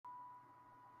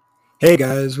Hey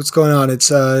guys, what's going on? It's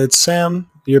Sam.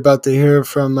 You're about to hear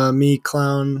from me,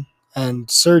 Clown, and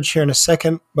Serge here in a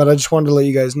second. But I just wanted to let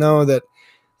you guys know that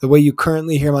the way you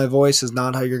currently hear my voice is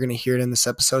not how you're going to hear it in this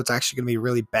episode. It's actually going to be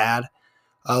really bad.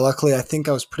 Luckily, I think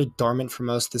I was pretty dormant for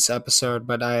most of this episode,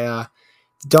 but I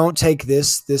don't take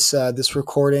this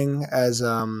recording as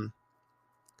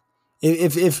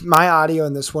if my audio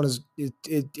in this one is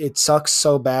it sucks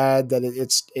so bad that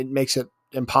it makes it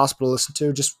impossible to listen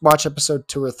to. Just watch episode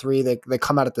 2 or 3. They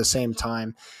come out at the same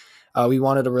time. We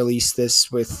wanted to release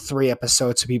this with 3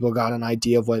 episodes so people got an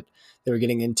idea of what they were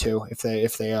getting into if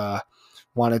they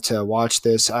wanted to watch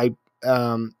this. That's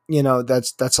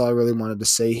all I really wanted to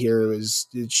say here.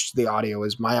 The audio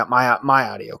is my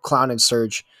audio. Clown and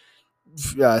Surge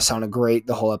sounded great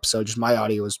the whole episode. Just my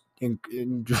audio was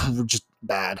just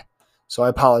bad. So I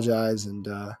apologize and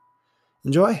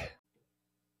enjoy.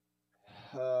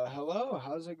 Hello,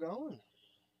 how's it going?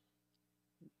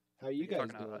 How you You're guys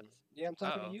talking about doing? us. Yeah, I'm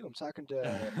talking to Oh. you. I'm talking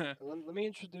to. Let me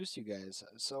introduce you guys.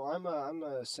 So I'm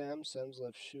Sam's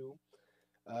left shoe.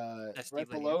 That's Right Steve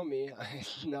Linear. below me,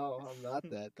 no, I'm not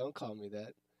that. Don't call me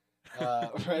that.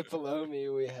 Right below me,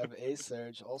 we have a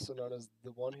Surge, also known as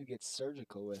the one who gets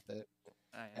surgical with it.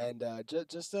 I am. And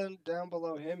just down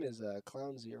below him is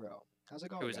Clown Zero. How's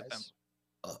it Who going, is a fem?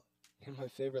 guys? You're my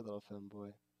favorite little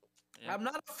femboy. Yeah. I'm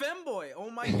not a femboy. Oh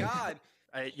my god.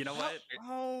 You know what?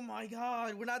 Oh my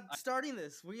god. We're not I- starting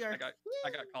this. We are. I got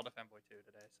called a femboy too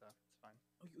today, so it's fine.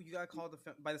 You got called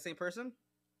by the same person?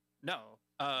 No.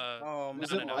 Oh,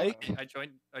 Was no, it no, no. Mike? I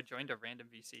joined a random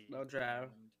VC. No, Drav.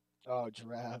 and- Oh,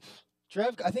 Drav.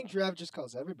 Drav, I think Drav just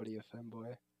calls everybody a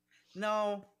femboy.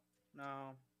 No.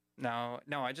 No,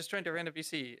 I just joined a random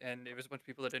VC, and it was a bunch of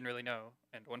people that didn't really know,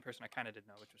 and one person I kind of did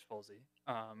know, which was Folsey.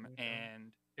 Okay.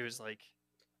 And it was like,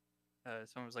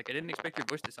 someone was like, "I didn't expect your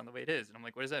voice to sound the way it is," and I'm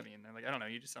like, "What does that mean?" And they're like, "I don't know,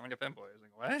 you just sound like a femboy."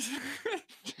 I was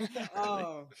like, "What?"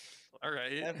 Oh, All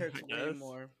right. that hurts I way guess.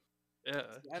 more. Yeah.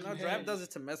 I know Drav does it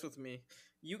to mess with me.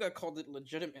 You got called it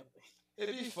legitimately.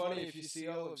 It'd be funny if you see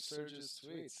all of Serge's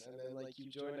tweets and then like you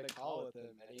join a call with him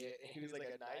and he was like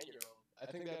a 9-year-old. I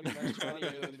think that'd be much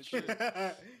funnier than the truth.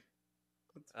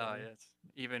 Oh yes.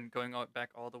 Even going back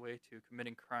all the way to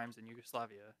committing crimes in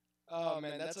Yugoslavia. Oh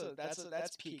man, that's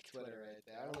peak Twitter right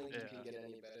there. I don't think you can get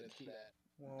any better than that.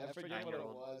 Well, I forget what it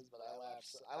 9-year-old. was, but I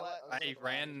laughed. I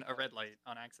ran a red light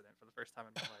on accident for the first time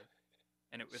in my life,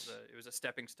 and it was a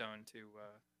stepping stone to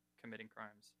committing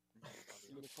crimes.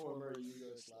 in Yugoslavia. The former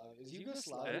Yugoslavia. Is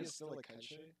Yugoslavia Yeah. still a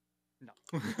country? No.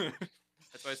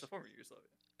 That's why it's the former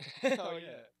Yugoslavia. Oh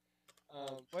yeah.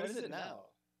 What is it now?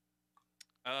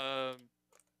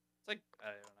 It's like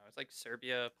I don't know. It's like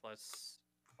Serbia plus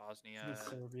Bosnia,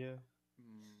 Serbia.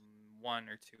 one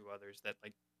or two others that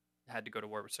like had to go to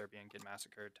war with Serbia and get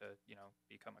massacred to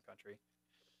become a country.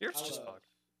 Europe's just love- fucked.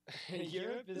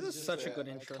 Europe is This is just such a good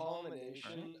intro.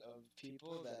 culmination of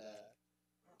people that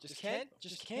just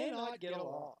cannot get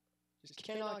along. Just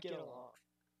cannot get along.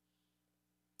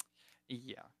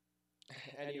 Yeah.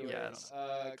 Anyways, Yeah,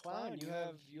 I Clown,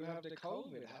 you have the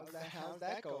COVID. How's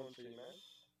that going for you,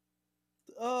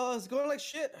 man? It's going like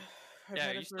shit. I've Yeah.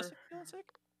 had Are you it still for- feeling sick?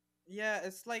 Yeah,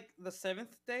 it's like the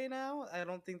 7th day now. I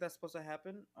don't think that's supposed to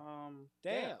happen.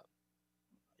 Damn.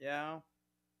 Yeah.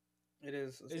 It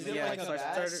is. Is it yeah, like a so I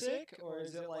bad started- sick or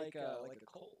is it like a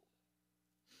cold?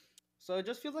 So it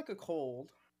just feels like a cold,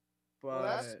 but Well,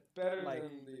 that's better like-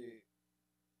 than the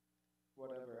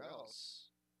whatever else.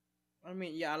 I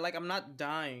mean, yeah, like I'm not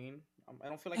dying. I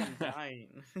don't feel like I'm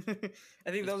dying. I think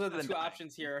It's those are better the than two dying.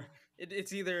 options here.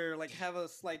 It's either like have a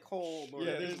slight cold or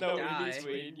Yeah, there's no in die.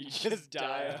 between. You just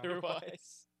die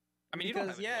otherwise. I mean, you don't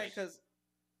Because have yeah, any, like, because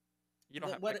you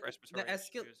don't have like respiratory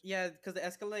issues. yeah, because the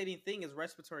escalating thing is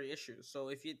respiratory issues. So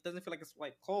if it doesn't feel like a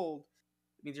slight cold,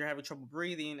 it means you're having trouble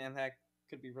breathing, and that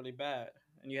could be really bad,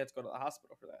 and you have to go to the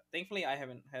hospital for that. Thankfully, I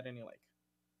haven't had any like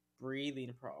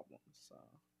breathing problems. So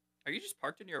Are you just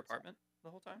parked in your apartment the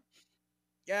whole time?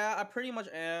 yeah, I pretty much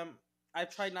am.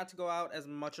 I've tried not to go out as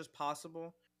much as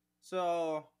possible.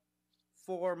 So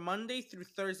for Monday through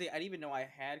Thursday, I didn't even know I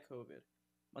had COVID.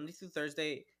 Monday through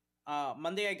Thursday,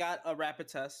 Monday I got a rapid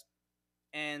test,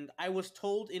 and I was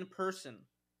told in person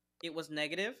it was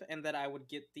negative and that I would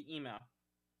get the email.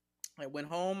 I went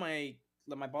home, I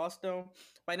let my boss know,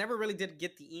 but I never really did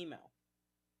get the email.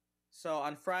 So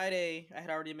on Friday, I had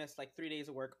already missed like 3 days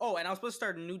of work. Oh, and I was supposed to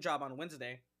start a new job on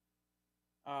Wednesday.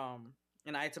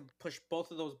 And I had to push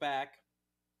both of those back.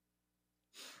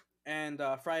 And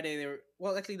Friday they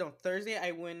were actually no, Thursday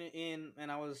I went in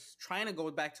and I was trying to go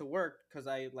back to work because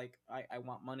I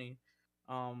want money.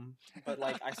 But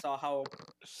like I saw how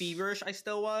feverish I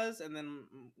still was, and then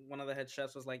one of the head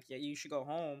chefs was like, "Yeah, you should go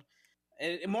home."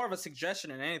 more of a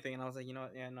suggestion than anything. And I was like, you know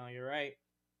what? Yeah, no, you're right.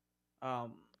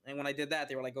 And when I did that,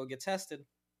 they were like, go get tested.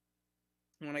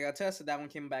 And when I got tested, that one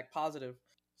came back positive.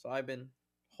 So I've been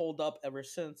holed up ever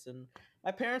since. And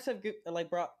my parents have like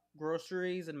brought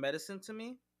groceries and medicine to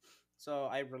me, so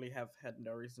I really have had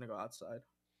no reason to go outside.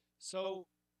 So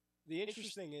the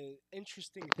interesting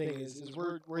thing is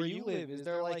where you live. Is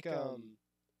there like are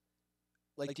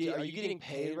you getting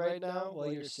paid right now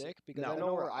while you're sick? Because I No.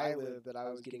 know where I live that I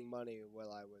was getting money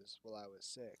while I was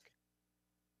sick.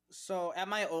 So at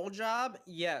my old job,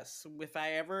 yes, if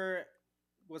I ever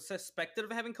was suspected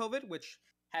of having COVID, which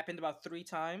happened about 3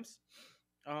 times,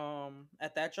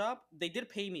 at that job, they did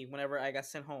pay me whenever I got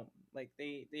sent home. Like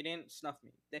they didn't snuff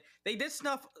me. They did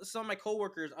snuff some of my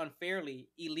coworkers unfairly,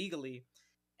 illegally,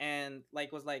 and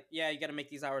like was like, yeah, you got to make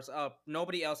these hours up.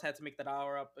 Nobody else had to make that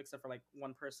hour up except for like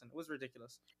one person. It was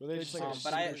ridiculous. Were they just like a but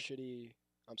super I shitty?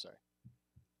 I'm sorry.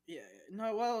 Yeah,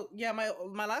 no, well, yeah,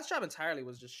 my last job entirely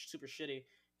was just super shitty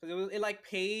because it like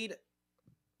paid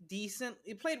decent.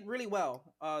 It played really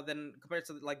well than compared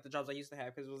to like the jobs I used to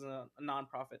have because it was a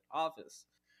nonprofit office,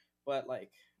 but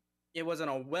like it wasn't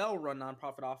a well run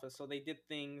nonprofit office, so they did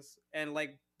things and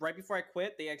like right before I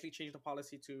quit, they actually changed the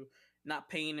policy to not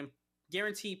paying and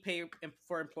guarantee pay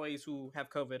for employees who have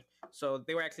COVID. So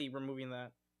they were actually removing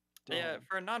that. Yeah,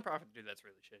 for a nonprofit, dude, that's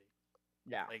really shitty.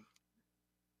 Yeah. Like,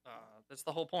 that's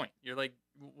the whole point. You're like,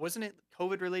 wasn't it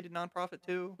COVID related nonprofit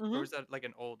too, or was that like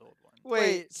an old one?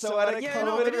 Wait, so at a yeah,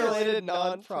 no, it is. COVID-related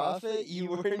nonprofit, you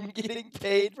weren't getting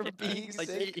paid for being Like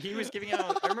sick? he was giving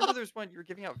out. I remember there was one you were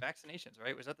giving out vaccinations,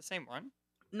 right? Was that the same one?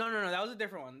 No, that was a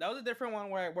different one. That was a different one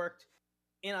where I worked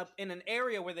in an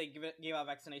area where they gave out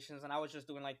vaccinations, and I was just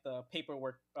doing like the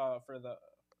paperwork for the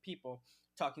people,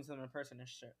 talking to them in person and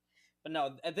shit. But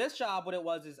no, at this job, what it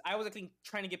was is I was actually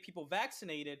trying to get people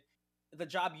vaccinated. The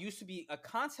job used to be a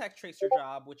contact tracer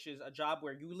job, which is a job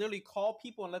where you literally call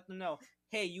people and let them know,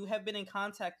 hey, you have been in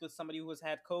contact with somebody who has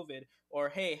had COVID, or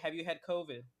hey, have you had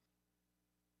COVID?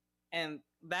 And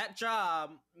that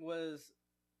job was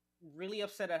really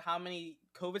upset at how many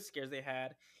COVID scares they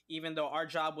had, even though our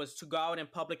job was to go out in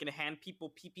public and hand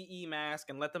people PPE masks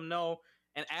and let them know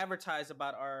and advertise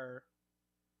about our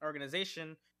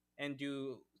organization and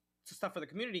do stuff for the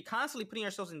community, constantly putting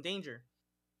ourselves in danger.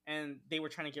 And they were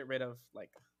trying to get rid of like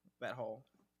that whole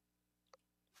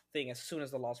thing as soon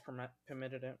as the laws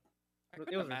permitted it. I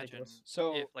couldn't It was imagine ridiculous.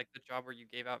 So if like the job where you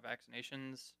gave out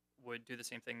vaccinations would do the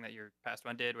same thing that your past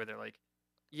one did, where they're like,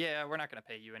 yeah, we're not going to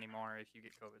pay you anymore if you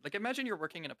get COVID. Like, imagine you're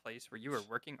working in a place where you are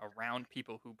working around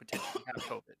people who potentially have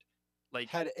COVID. Like,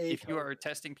 had a if you are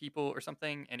testing people or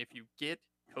something, and if you get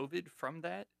COVID from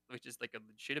that, which is like a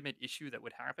legitimate issue that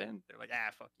would happen, they're like,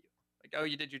 fuck you. Like, oh,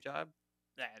 you did your job?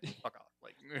 Fuck off.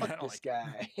 Like, I fuck don't this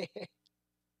like you. guy.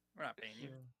 We're not paying you,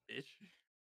 bitch.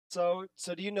 So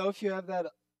do you know if you have that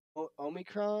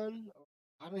Omicron?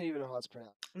 I don't even know how it's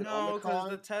pronounced. No, because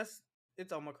Omicron? the test,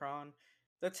 it's Omicron.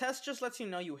 The test just lets you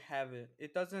know you have it.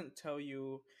 It doesn't tell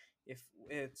you if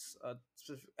it's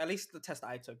at least the test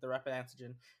I took, the rapid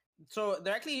antigen. So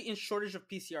they're actually in shortage of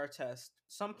PCR tests.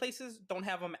 Some places don't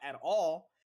have them at all,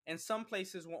 and some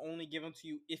places will only give them to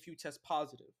you if you test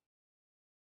positive.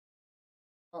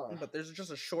 Huh. But there's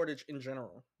just a shortage in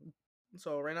general.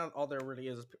 So right now, all there really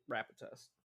is rapid tests.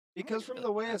 Because from the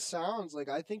way it sounds, like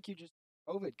I think you just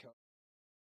COVID code.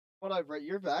 What I've read,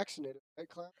 you're vaccinated, right,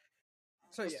 Clown?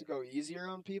 So Supposed to go easier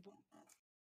on people.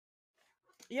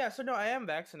 yeah, so no, I am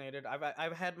vaccinated.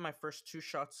 I've had my first 2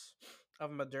 shots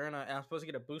of Moderna, and I'm supposed to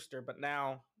get a booster, but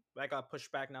now I got pushed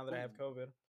back now that I have COVID.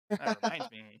 That reminds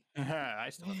me. I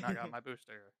still have not got my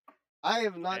booster. I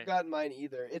have not Okay. gotten mine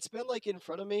either. It's been like in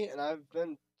front of me, and I've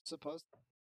been supposed to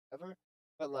ever,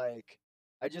 but like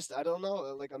I don't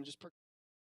know. Like I'm just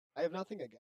I have nothing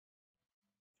again.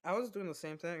 I was doing the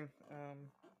same thing.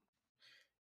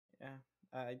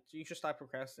 Yeah, you should stop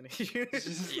procrastinating.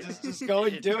 Just go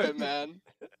and do it, man.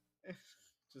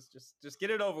 just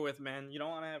get it over with, man. You don't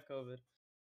want to have COVID.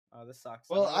 This sucks.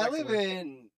 Well, I'm gonna I go back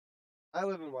to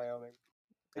live in Wyoming.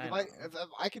 Like work. if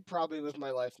I could probably live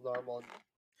my life normal.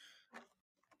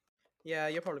 Yeah,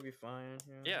 you'll probably be fine.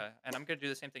 Yeah, and I'm gonna do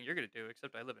the same thing you're gonna do,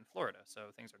 except I live in Florida,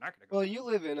 so things are not gonna go. Well, you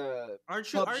live in a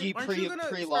Aren't you? PUBG Aren't you gonna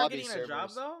pre start lobby getting servers. a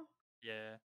job though?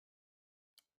 Yeah,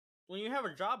 When you have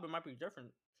a job, it might be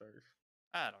different, Serge.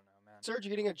 I don't know, man. Serge, you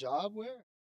getting a job where?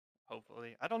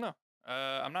 Hopefully, I don't know.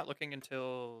 I'm not looking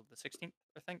until the 16th,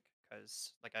 I think,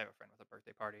 because like I have a friend with a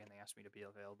birthday party, and they asked me to be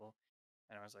available,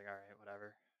 and I was like, all right,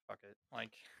 whatever, fuck it.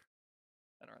 Like,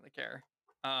 I don't really care.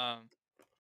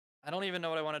 I don't even know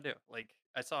what I want to do. Like,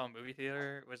 I saw a movie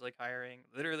theater was like hiring.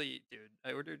 Literally, dude,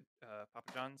 I ordered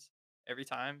Papa John's every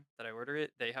time that I order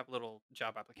it, they have a little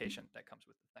job application that comes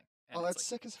with the thing, and Oh, it's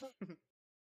that's like sick as hell.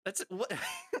 that's what,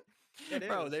 It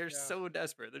bro. is, They're yeah. so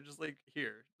desperate. They're just like,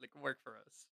 here, like work for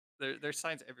us. There's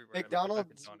signs everywhere at like Dunkin'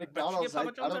 McDonald's, Donuts. But you get McDonald's. I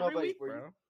Papa I John's don't know every about week, where you. bro.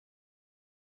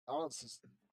 McDonald's is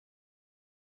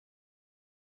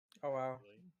Oh wow.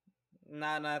 Really.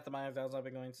 Not at the McDonald's I've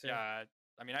been going to. Yeah,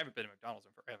 I mean I haven't been to McDonald's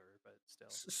in forever, but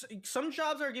still. Some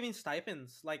jobs are giving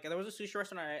stipends. Like there was a sushi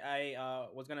restaurant I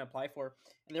was gonna apply for,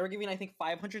 and they were giving I think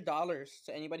 $500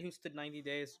 to anybody who stood 90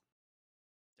 days.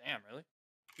 Damn, really?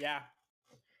 Yeah,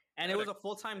 and it Gotta- was a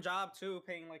full time job too,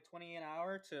 paying like 20 an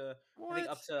hour to I think What?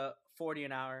 up to 40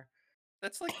 an hour.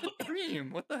 That's like the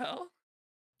dream. What the hell?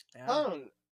 Yeah. Oh,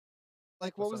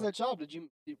 like what What's was up? that job?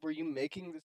 Were you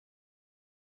making this?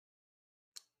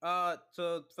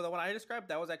 So for the one I described,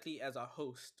 that was actually as a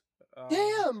host.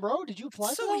 Damn, bro, did you apply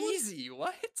It's for so that one? easy.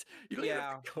 What? You don't even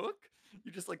Yeah. have to cook.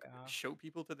 You just like Yeah. show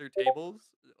people to their tables.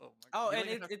 Oh my god. Oh, You don't and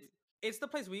even have to. it's the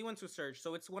place we went to search.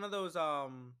 So it's one of those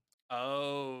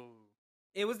Oh.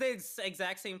 It was the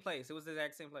exact same place. It was the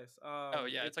exact same place. Oh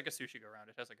yeah, it's like a sushi go round.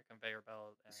 It has like a conveyor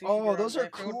belt. And Sushi Oh, Girl, those are I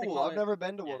forget what they cool. call I've it. never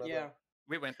been to one of Yeah. them.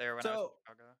 we went there when I was in So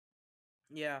Chicago.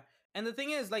 yeah, and the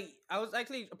thing is, like, I was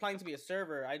actually applying to be a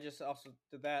server. I just also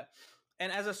did that,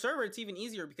 and as a server, it's even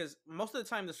easier because most of the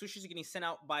time the sushis are getting sent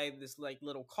out by this like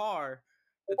little car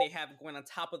that they have going on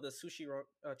top of the sushi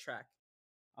track.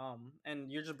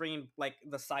 And you're just bringing like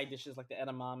the side dishes, like the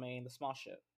edamame and the small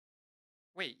shit.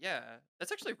 Wait, yeah, that's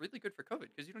actually really good for COVID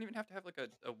because you don't even have to have like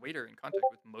a waiter in contact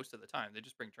with most of the time. They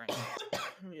just bring drinks.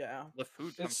 Yeah. The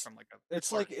food comes It's from like a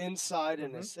it's like cart. inside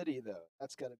in a Mhm. city though.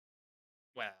 That's gotta.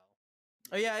 Wow.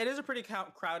 Oh yeah, it is a pretty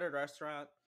crowded restaurant.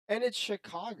 And it's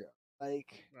Chicago.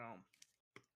 Like Um,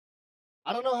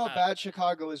 I don't know how Uh, bad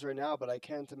Chicago is right now, but I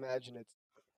can't imagine it's.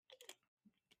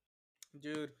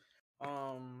 dude,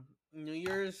 New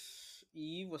Year's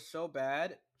Eve was so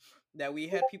bad that we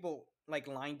had people like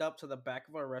lined up to the back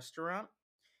of our restaurant,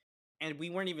 and we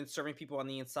weren't even serving people on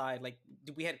the inside. Like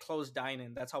we had closed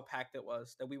dining. That's how packed it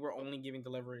was. That we were only giving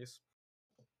deliveries.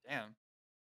 damn.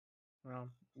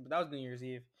 But that was New Year's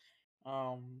Eve.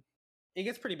 It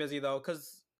gets pretty busy though,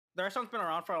 because the restaurant's been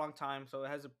around for a long time, so it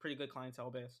has a pretty good clientele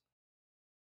base.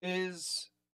 Is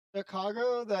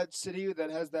Chicago that city that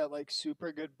has that like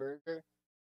super good burger?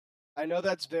 I know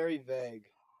that's very vague.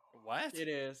 What? It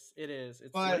is. It is.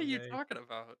 It's But- What are very you vague. talking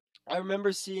about? I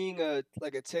remember seeing a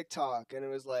TikTok and it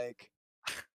was like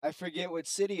I forget what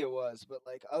city it was, but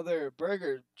like other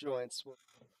burger joints will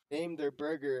name their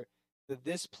burger the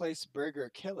This Place Burger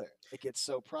Killer. Like it's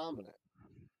so prominent.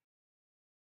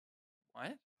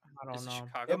 What? I don't Is know.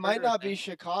 Chicago It might burger a not be thing?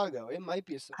 Chicago. It might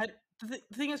be some. The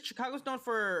thing is, Chicago's known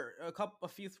for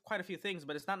quite a few things,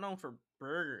 but it's not known for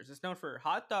burgers. It's known for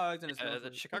hot dogs, and it's known The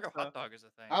for Chicago pizza. hot dog is a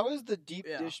thing. How is the deep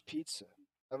Yeah. dish pizza?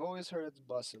 I've always heard it's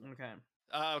busting. Okay.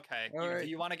 Okay. All Do right.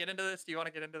 you want to get into this? Do you want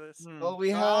to get into this? Well,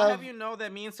 we I'll have- you know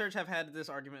that me and Serge have had this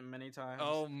argument many times.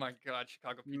 Oh my god,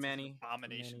 Chicago pizza is Many, an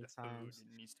abomination many of food. times.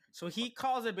 It needs to be So he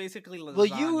calls it basically lasagna. Well,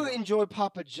 you enjoy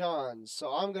Papa John's,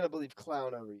 so I'm gonna believe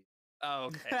clown over you.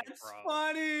 Okay, That's bro.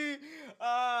 funny.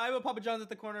 I have a Papa John's at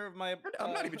the corner of my.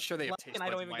 I'm not even sure they have block, taste and buds I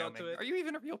don't in even go Wyoming. to it. Are you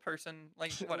even a real person?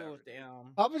 Like, whatever. Oh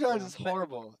damn. Papa John's Yeah. is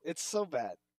horrible. It's so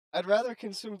bad. I'd rather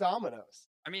consume Domino's.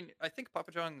 I mean, I think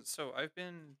Papa John's. So I've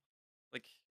been, like,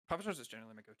 Papa John's is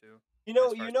generally my go-to. You know,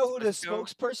 As far you as know who the spices go?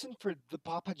 spokesperson for the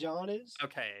Papa John is?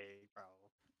 Okay, bro.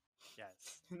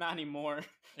 Yes. Not anymore.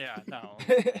 Yeah. No.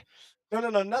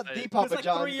 no, not But- the He Papa He's like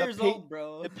John. 3 years old,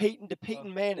 bro. The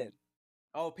Peyton Manning.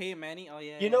 Oh, Peyton Manning. Oh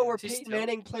yeah. You know where Is he Peyton still-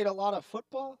 Manning played a lot of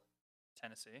football?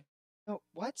 Tennessee, No,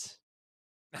 what?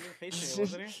 He was a Patriot,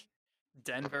 wasn't he?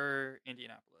 Denver,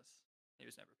 Indianapolis. He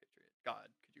was never a Patriot. God,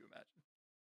 could you imagine?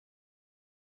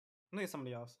 I think it's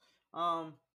somebody else.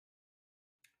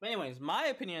 But anyways, my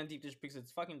opinion on deep dish pizza,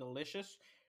 it's fucking delicious.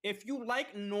 If you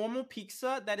like normal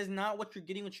pizza, that is not what you're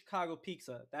getting with Chicago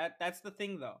pizza. That's the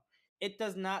thing though. It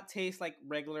does not taste like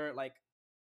regular like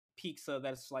pizza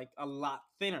that's like a lot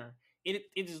thinner. It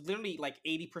is literally like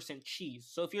 80% cheese.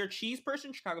 So if you're a cheese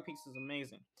person, Chicago pizza is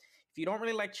amazing. If you don't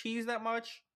really like cheese that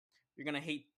much, you're gonna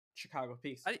hate Chicago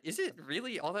pizza. Is it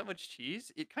really all that much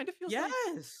cheese? It kind of feels like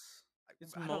Yes,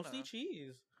 it's I don't mostly know.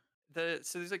 cheese.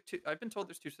 So there's like two. I've been told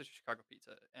there's two types of Chicago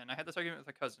pizza, and I had this argument with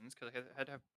my cousins because I had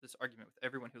to have this argument with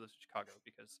everyone who lives in Chicago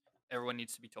because everyone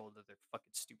needs to be told that their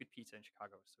fucking stupid pizza in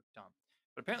Chicago is so dumb.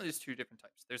 But apparently there's two different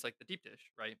types. There's like the deep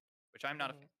dish, right, which I'm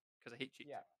not a fan because I hate cheese.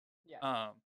 Yeah.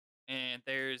 And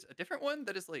there's a different one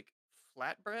that is like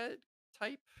flatbread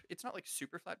type. It's not like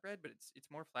super flatbread, but it's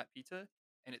more flat pizza,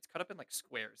 and it's cut up in like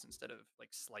squares instead of like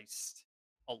sliced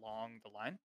along the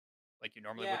line like you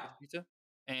normally would Yeah. with pizza.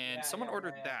 And Yeah, someone yeah,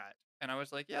 ordered yeah. that, and I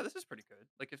was like, yeah, this is pretty good.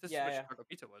 Like, if this is Yeah, what yeah. Chicago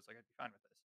pizza was, like, I'd be fine with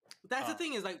this. That's the Um,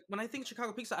 thing is like when I think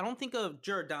Chicago pizza, I don't think of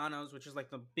Giordano's, which is like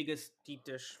the biggest deep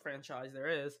dish franchise there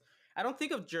is. I don't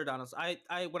think of Giordano's. I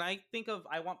when I think of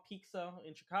I want pizza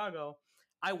in Chicago,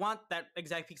 I want that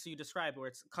exact pizza you described, where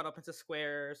it's cut up into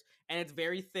squares and it's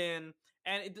very thin.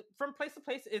 And from place to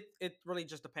place, it really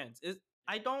just depends.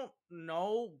 I don't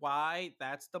know why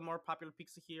that's the more popular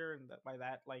pizza here, and why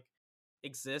that like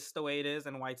exists the way it is,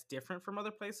 and why it's different from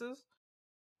other places.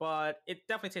 But it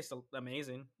definitely tastes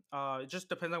amazing. It just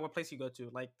depends on what place you go to.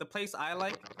 Like the place I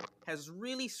like has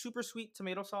really super sweet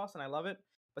tomato sauce, and I love it.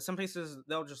 But some places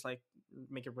they'll just like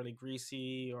make it really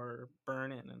greasy or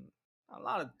burn it, and a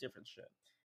lot of different shit.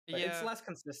 But it's yeah, less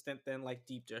consistent than like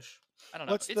deep dish. I don't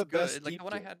know. What's It's the best good. Like the deep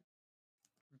one I dish? had,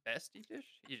 best deep dish.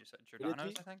 You just said Would it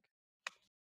Giordano's, be? I think.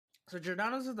 So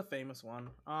Giordano's is the famous one.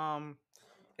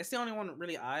 It's the only one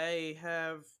really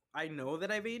I know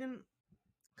that I've eaten.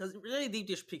 Because really, deep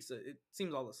dish pizza, it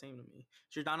seems all the same to me.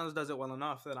 Giordano's does it well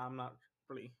enough that I'm not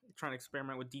really trying to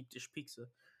experiment with deep dish pizza.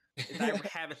 I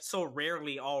have it so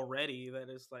rarely already that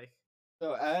it's like,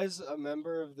 So, as a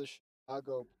member of the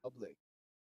Chicago public,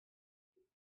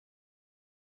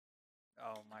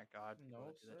 Oh my god, people no,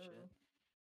 that do that shit. sir.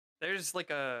 There's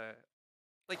like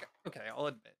okay, I'll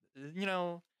admit,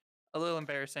 a little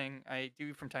embarrassing. I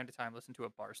do from time to time listen to a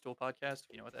Barstool podcast.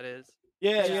 If you know what that is.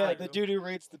 yeah, It's just Yeah, I yeah, like the do. dude who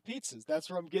rates the pizzas. That's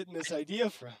where I'm getting this idea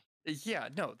from. yeah,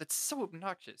 no, that's so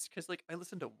obnoxious because like I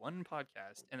listen to one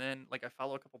podcast and then like I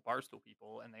follow a couple Barstool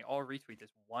people and they all retweet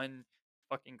this one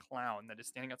fucking clown that is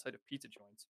standing outside of pizza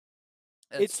joints.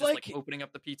 That's It's just like like opening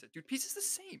up the pizza. Dude, pizza's the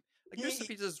same. Like there's some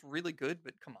he pizzas really good,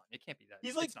 but come on, it can't be that.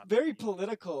 he's like It's not that very ridiculous.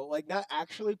 political, like not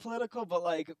actually political, but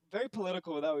like very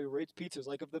political with how he rates pizzas.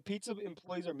 Like if the pizza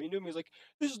employees are mean to him, he's like,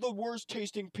 "This is the worst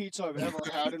tasting pizza I've ever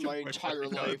had in The my worst I've entire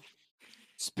ever done. life."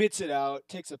 Spits it out,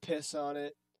 takes a piss on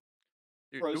it,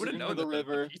 Dude, who throws would it have into known the that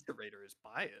the river. pizza rater is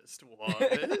biased? What?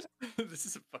 This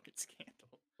is a fucking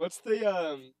scandal. What's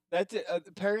the That's it.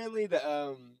 Apparently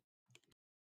the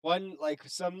one like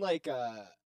some like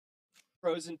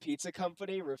frozen pizza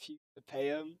company refused to pay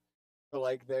him for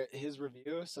like his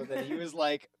review. So then he was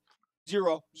like,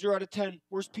 0 out of 10,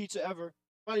 worst pizza ever.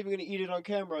 I'm not even gonna eat it on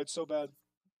camera. It's so bad.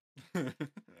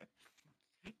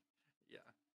 Yeah,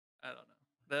 I don't know.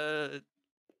 The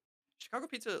Chicago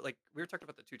pizza, like we were talking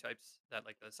about the two types. That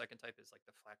like the second type is like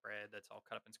the flatbread that's all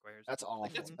cut up in squares. That's Like awful.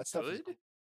 that's That stuff is good.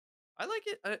 I like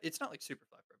it. It's not like super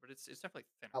flatbread, but it's definitely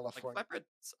thinner. Like California. flatbread,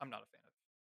 I'm not a fan of.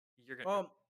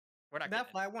 Well, We're not getting that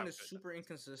into flat one how is good that super is.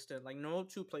 inconsistent. Like no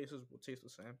two places will taste the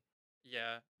same.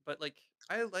 Yeah, but like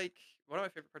I like one of my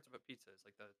favorite parts about pizza is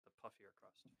like the puffier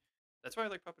crust. That's why I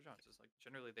like Papa John's. Is like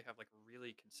generally they have like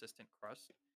really consistent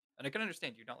crust, and I can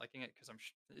understand you not liking it because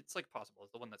it's like possible.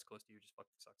 It's the one that's close to you just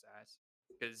fucking sucks ass.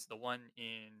 Because the one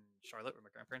in Charlotte where my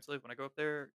grandparents live, when I go up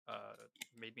there,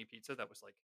 made me pizza that was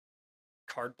like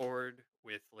cardboard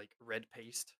with like red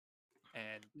paste,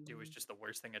 and it was just the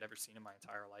worst thing I'd ever seen in my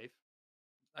entire life.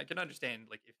 I can understand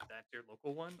like if that's your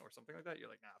local one or something like that, you're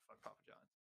like, nah, fuck Papa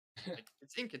John's. Like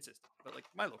it's inconsistent, but like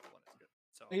my local one is good.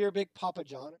 So You're a big Papa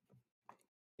John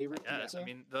favorite yeah, I pizza?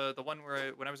 mean the one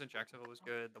where when I was in Jacksonville was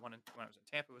good. The one when I was in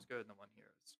Tampa was good, and the one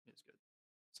here is good.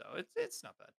 So it's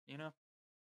not bad, you know.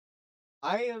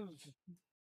 I have.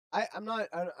 I'm not.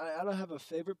 I don't have a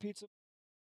favorite pizza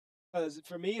because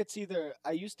for me it's either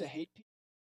I used to hate pizza.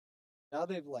 Now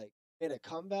they've like made a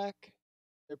comeback.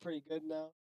 They're pretty good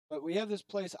now. But we have this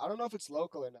place. I don't know if it's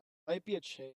local or not. Might be a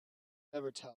chain.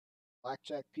 Never tell.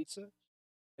 Blackjack Pizza,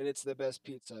 and it's the best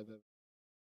pizza I've ever.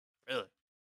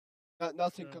 Really,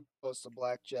 Nothing Mm. comes close to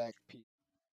Blackjack Pizza.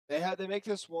 They make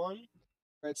this one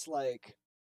where it's like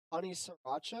honey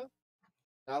sriracha.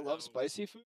 And I love no, spicy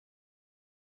food.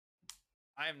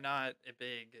 I am not a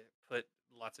big put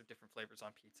lots of different flavors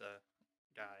on pizza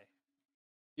guy.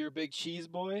 You're a big cheese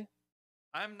boy.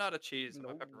 I'm not a cheese. I'm a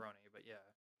No. pepperoni, but yeah,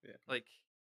 Yeah. like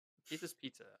pizza's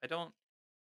pizza. I don't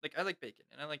like. I like bacon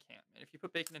and I like ham. And if you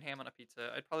put bacon and ham on a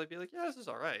pizza, I'd probably be like, yeah, this is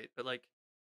all right. But like,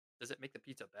 does it make the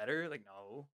pizza better? Like,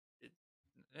 no. It,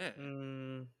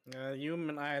 eh. You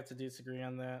and I have to disagree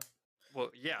on that.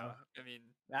 Well, yeah. Uh, I mean,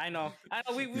 I know.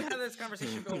 We had this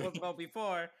conversation well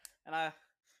before, and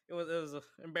it was an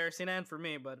embarrassing end for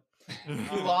me, but You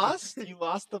lost. You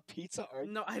lost the pizza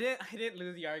argument. no, I didn't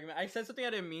lose the argument. I said something I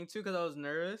didn't mean to because I was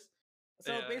nervous.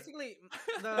 So Yeah. basically,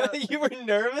 You were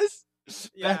nervous.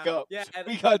 Back up. yeah,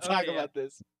 We gotta talk okay, yeah. about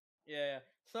this. Yeah.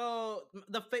 So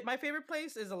my favorite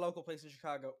place is a local place in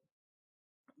Chicago,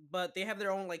 but they have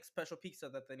their own like special pizza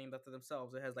that they named after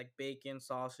themselves. It has like bacon,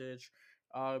 sausage,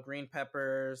 green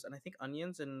peppers, and I think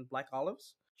onions and black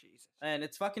olives. Jesus. and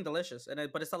it's fucking delicious.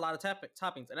 But it's a lot of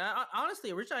toppings. And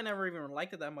honestly, originally I never even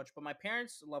liked it that much, but my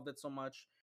parents loved it so much.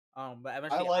 But I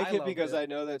eventually like I it loved because it. I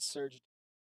know that Serge.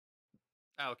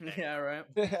 Okay. Yeah, right.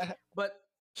 But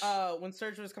when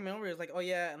Serge was coming over, he was like, "Oh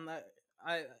yeah," and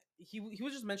he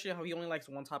was just mentioning how he only likes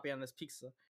one topping on his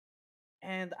pizza,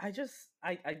 and He I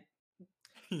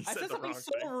said said the something wrong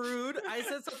so thing. rude. I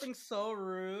said something so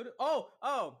rude.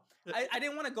 I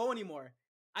didn't want to go anymore.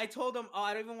 I told him, "Oh,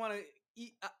 I don't even want to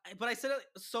eat," but I said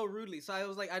it so rudely. So I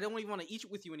was like, "I don't even want to eat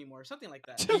with you anymore," something like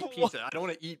that. Eat pizza. I don't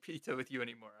want to eat pizza with you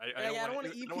anymore. I don't Yeah, I want don't to. want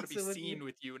to I eat don't want to be pizza with seen you.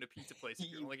 with you in a pizza place if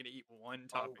you're You only gonna eat one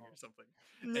topping or something.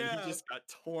 And he Yeah, just got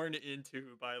torn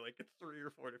into by like 3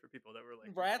 or 4 different people that were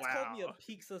like, Brad's called me a "Wow."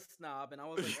 pizza snob, and I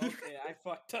was like, "Okay, I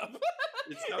fucked up."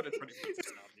 It sounded pretty pizza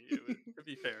snobby. To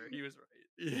be fair, he was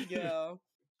right. Yeah.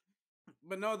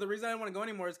 But no, the reason I didn't want to go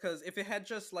anymore is because if it had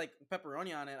just like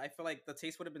pepperoni on it, I feel like the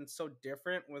taste would have been so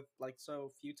different with like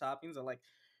so few toppings, and like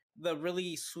the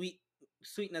really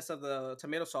sweetness of the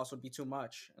tomato sauce would be too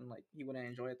much, and like he wouldn't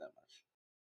enjoy it that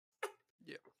much.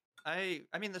 Yeah.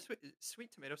 I mean the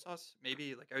sweet tomato sauce,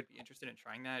 maybe like I would be interested in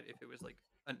trying that if it was like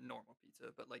a normal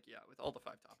pizza, but like yeah, with all the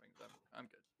 5 toppings, I'm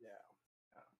good. Yeah.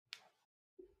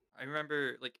 I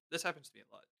remember like this happens to me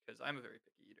a lot because I'm a very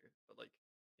picky eater. But like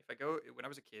if I go when I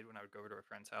was a kid, when I would go over to a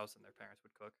friend's house and their parents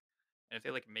would cook, and if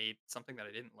they like made something that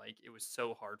I didn't like, it was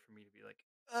so hard for me to be like,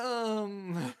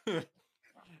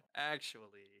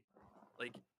 actually,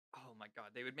 like, oh my god,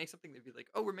 they would make something. They'd be like,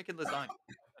 oh, we're making lasagna,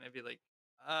 and I'd be like,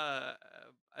 uh,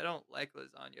 I don't like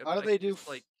lasagna, How but do I they could do just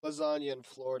like lasagna in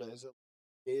Florida? Is it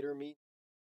gator meat?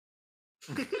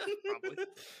 probably.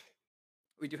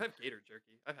 We do have gator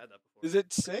jerky. I've had that before. Is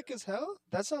it sick as hell?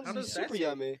 That sounds How does that super taste?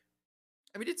 yummy.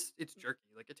 I mean, it's jerky.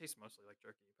 Like it tastes mostly like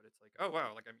jerky, but it's like, oh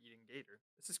wow, like I'm eating gator.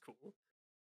 This is cool.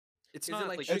 It's Is it not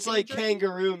like like It's chicken like jerky?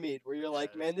 kangaroo meat, where you're like,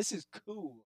 yes. man, this is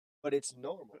cool, but it's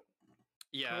normal. I've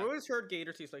Yeah. always heard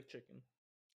gator tastes like chicken.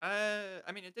 I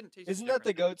mean, it didn't taste Isn't that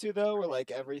different the than go-to though, where jerky.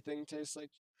 like everything tastes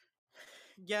like?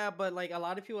 Yeah, but like a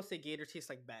lot of people say gator tastes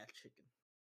like bad chicken.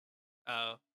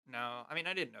 Oh no, I mean,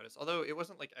 I didn't notice. Although it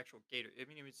wasn't like actual gator. I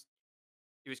mean, it was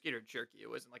gator jerky. It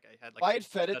wasn't like I had If like I a had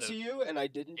fed it cut to of you and I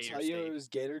didn't gator tell you it steak. was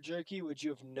gator jerky, would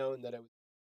you have known that it was,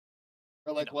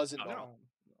 or like No, was it not at normal? all.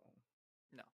 No.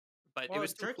 No, but it Well,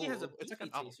 was still jerky has a cool. It's like a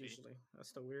beefy taste novelty. usually.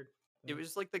 That's the weird It thing.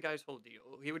 was like the guy's whole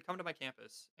deal. He would come to my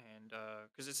campus, and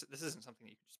because this isn't something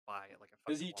that you can just buy at like a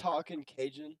Does fucking he Walmart. talk in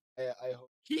Cajun? I hope.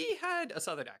 He had a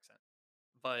southern accent,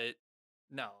 but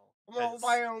no, Come on because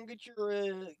down, get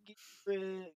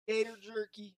your gator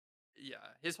jerky. yeah,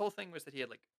 his whole thing was that he had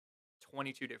like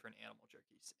 22 different animal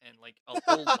jerkies and like a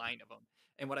whole line of them.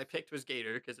 And what I picked was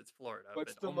gator because it's Florida.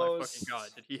 What's But the oh my fucking most? god,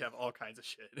 did he have all kinds of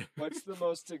shit? What's the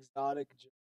most exotic?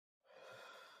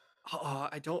 Oh,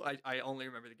 I don't. I only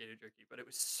remember the gator jerky, but it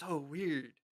was so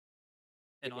weird.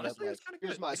 And Maybe had honestly, it was like, kind of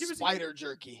here's good. my Like it was even. spider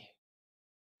jerky.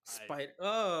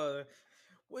 Spider.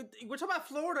 We're talking about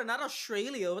Florida, not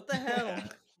Australia. What the hell? Yeah,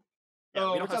 yeah. Oh,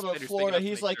 We we're don't have talking about spiders big Florida. enough to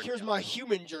He's make like, jerky here's out my of.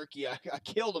 human jerky. I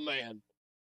killed a man.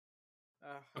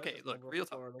 I Okay, just look, love real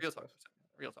talk, Florida real talk, stuff. for a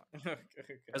second, real talk.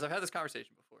 Okay. Because I've had this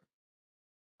conversation before.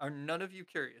 Are none of you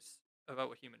curious about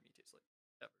what human meat tastes like?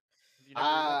 Ever? Have you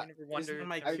never Isn't wondered?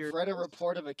 my Never- I've read a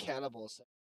report of a cannibal saying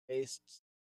it tastes.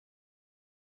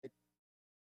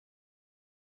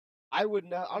 I would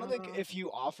not. I don't think if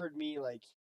you offered me like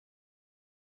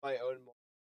my own.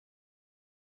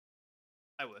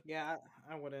 I would. Yeah,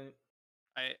 I wouldn't.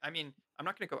 I mean, I'm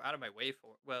not gonna go out of my way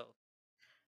for. Well,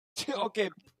 Okay,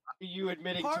 you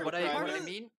admitting to a what crime? I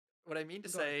mean to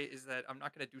Go ahead. say is that I'm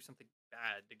not gonna do something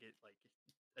bad to get like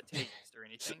a taste or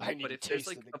anything. I need But a if there's taste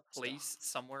like of the a good stuff. place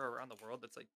somewhere around the world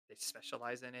that's like they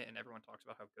specialize in it and everyone talks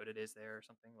about how good it is there or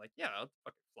something, like yeah, I'll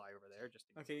fucking fly over there just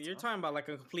to Okay, get you're some. talking about like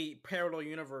a complete parallel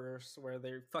universe where they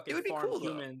It fucking would be farm cool though.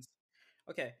 humans.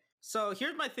 Okay, so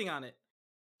here's my thing on it.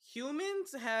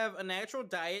 Humans have a natural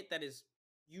diet that is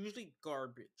usually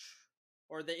garbage,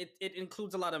 or it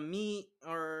includes a lot of meat,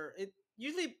 or it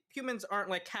usually humans aren't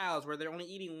like cows where they're only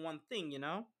eating one thing, you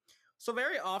know. So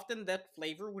very often that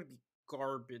flavor would be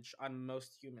garbage on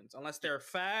most humans, unless they're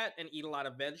fat and eat a lot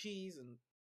of veggies and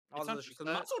all It's this not other shit. just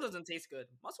Because that. muscle doesn't taste good.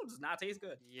 Muscle does not taste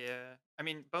good. Yeah, I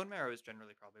mean, bone marrow is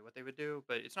generally probably what they would do,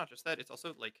 but it's not just that. It's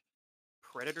also like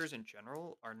predators in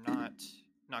general are not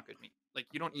good meat. Like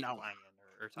you don't eat No. lion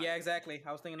or Yeah, tiger exactly.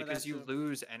 I was thinking of because that you too.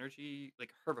 lose energy.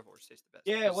 Like herbivores taste the best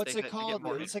Yeah, because what's it they get called?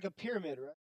 more It's like energy. a pyramid,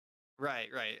 right?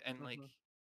 Right, and like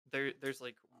Mhm. there's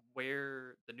like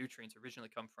where the nutrients originally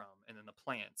come from, and then the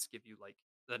plants give you like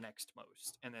the next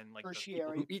most, and then like the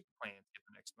people who Tertiary. eat the plants get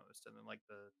the next most, and then like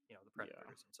the Yeah.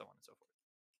 predators and so on and so forth.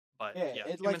 But Yeah, yeah,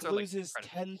 it like humans are like loses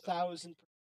predators. So. 10,000.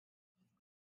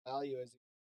 value as.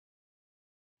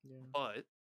 Yeah. But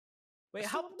Wait, I still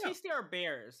how don't know. tasty are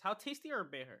bears? How tasty are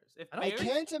bears? If I don't- I bears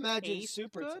can't imagine taste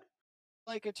super good.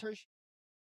 like a tertiary.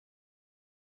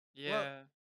 Yeah. Well,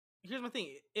 here's my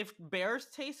thing: if bears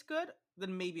taste good,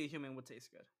 then maybe a human would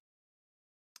taste good.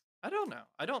 I don't know.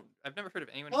 I've never heard of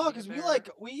anyone No, eating a because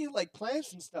bear. we eat like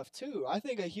plants and stuff too. I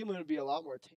think a human would be a lot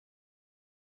more tasty.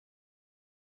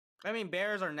 I mean,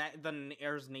 bears are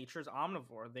bears nature's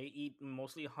omnivore. They eat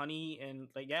mostly honey and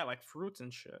like fruits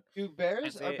and shit. Do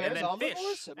bears And are they- and bears then omnivores?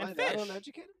 fish, Am and I that fish.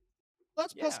 uneducated?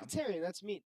 That's Yeah. pescatarian. That's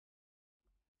meat.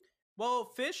 Well,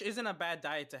 fish isn't a bad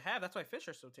diet to have. That's why fish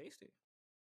are so tasty.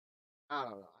 I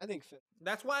don't know. I think fish.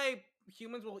 That's why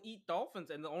humans will eat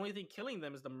dolphins, and the only thing killing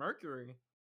them is the mercury.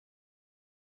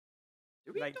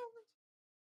 Do we eat like- dolphins?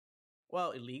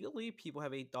 Well, illegally, people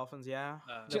have ate dolphins. Yeah,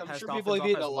 Uh, They'll I'm pass sure people dolphins have off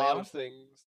eaten as a lot whales. of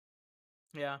things.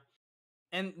 Yeah.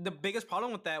 And the biggest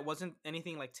problem with that wasn't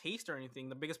anything like taste or anything.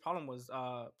 The biggest problem was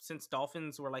since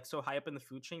dolphins were like so high up in the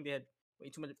food chain, they had way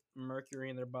too much mercury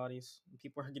in their bodies. And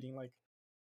people are getting like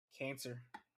cancer.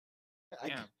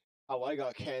 Yeah. I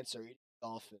got cancer eating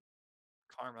dolphin.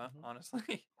 Karma, Mhm.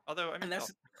 honestly. Although I mean, And that's-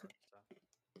 dolphins are good,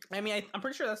 so. I mean, I'm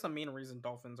pretty sure that's the main reason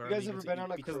dolphins are You guys illegal ever to been eat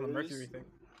on a because of the mercury cruise?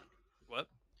 thing. What?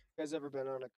 You guys ever been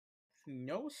on a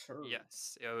No, sir.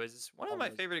 Yes, it was one of How my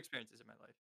was it? favorite experiences in my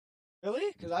life.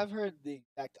 really? Because I've heard the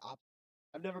exact opposite.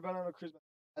 I've never been on a cruise.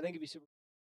 I think it'd be super.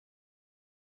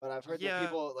 But I've heard that Yeah.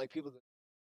 people that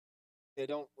they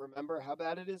don't remember how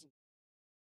bad it is.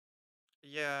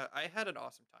 Yeah, I had an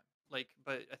awesome time. Like,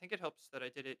 but I think it helps that I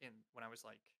did it when I was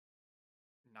like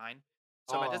 9.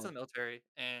 So my dad's in Oh. the military,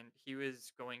 and he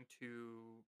was going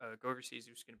to go overseas.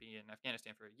 He was going to be in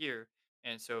Afghanistan for a year,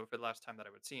 and so for the last time that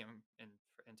I would see him,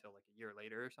 until like a year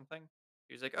later or something,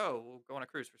 he was like, "Oh, we'll go on a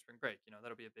cruise for spring break.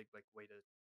 That'll be a big like way to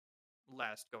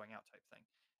last going out type thing."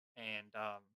 And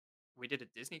we did a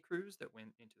Disney cruise that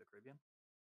went into the Caribbean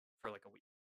for like a week,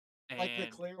 Like the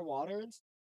and clear water and stuff.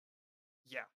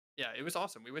 yeah, yeah, it was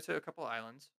awesome. We went to a couple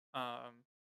islands, and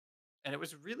it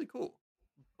was really cool.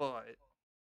 But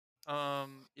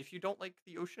if you don't like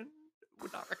the ocean,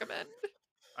 would not recommend.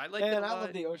 I liked it Man, a I lot.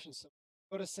 love the ocean so much.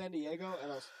 Go to San Diego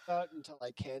and I'll sit out until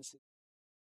I can't see.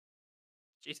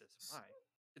 Jesus, why?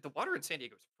 The water in San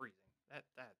Diego is freezing.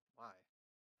 Why?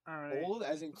 All right. Cold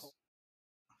as in cold.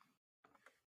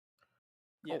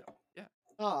 Yeah. Cold. Yeah.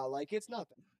 Ah, like it's not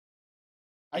that.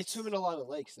 I swim in a lot of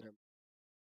lakes that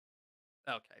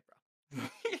are. Okay, bro.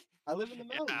 I live in the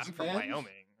Yeah, mountains, I'm from man. Wyoming.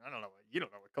 You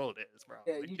don't know what cold is, bro.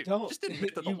 Yeah, Like, you dude, don't. just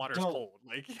admit that the You water's don't. cold.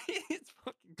 Like it's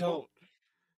fucking Don't. cold.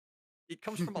 It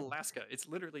comes from Alaska. It's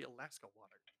literally Alaska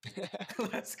water.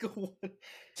 Let's go. But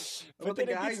what the then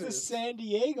it gets to geysers. San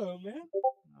Diego, man.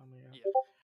 Oh my god. Yeah.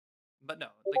 But no,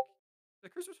 like the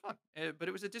cruise was fun, but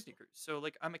it was a Disney cruise. So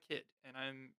like I'm a kid, and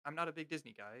I'm not a big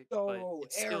Disney guy, but Oh,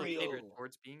 it's still catered Ariel.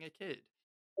 towards being a kid.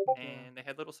 Yeah. And they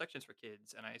had little sections for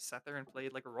kids, and I sat there and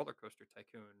played like a roller coaster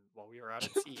tycoon while we were out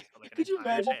at sea for like an Could you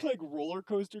entire imagine day. playing Roller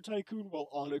Coaster Tycoon while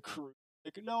on a cruise?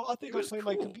 Like, no, I think It I'll was play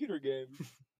my cool. computer game.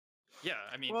 Yeah,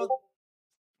 I mean, Well,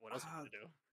 what else are you gonna do?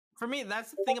 for me,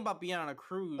 that's the thing about being on a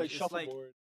cruise. Play It's like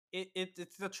shuffleboard.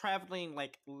 it's the traveling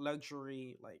like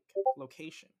luxury like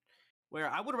location where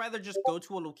I would rather just go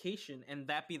to a location and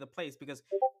that be the place because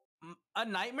a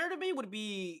nightmare to me would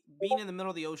be being in the middle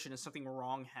of the ocean and something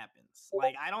wrong happens.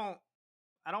 Like I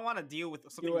don't want to deal with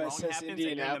something wrong USS happens and you're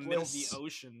in the middle of the Indianapolis.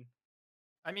 ocean.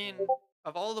 I mean,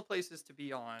 of all the places to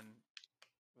be on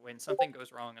when something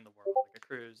goes wrong in the world, like a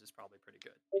cruise is probably pretty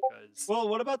good because Well,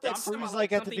 what about that I'm talking cruise about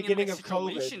like at the something in, beginning like, of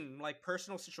COVID? situation, like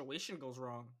personal situation goes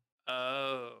wrong.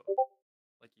 oh,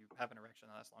 like you have an erection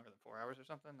that lasts longer than 4 hours or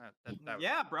something. That would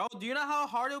Yeah, bro. Do you know how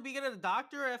hard it would be getting a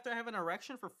doctor after having an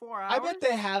erection for 4 hours? I bet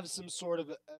they have some sort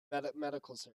of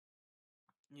medical service.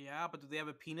 Yeah, but do they have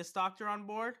a penis doctor on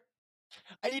board?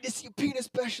 I need to see a penis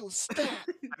specialist. Stat.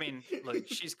 I mean, look,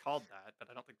 she's called that, but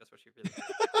I don't think that's what she really did.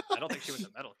 I don't think she went to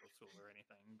medical school or anything.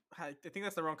 I think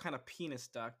that's the wrong kind of penis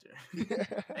doctor.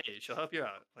 Hey, she'll help you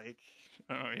out. Like,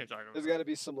 I don't know what you're talking There's about. got to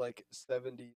be some like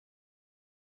 70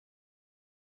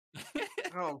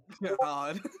 Oh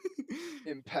God.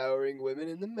 empowering women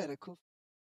in the medical.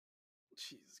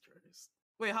 Jesus Christ.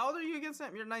 Wait, how old are you again,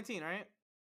 Sam? You're 19, right?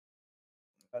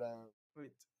 But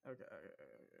Wait. Okay.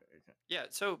 Yeah.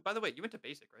 So, by the way, you went to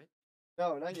basic, right?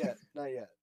 no, not yet, not yet.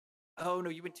 Oh no,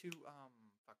 you went to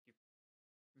fuck you,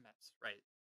 Mets, right?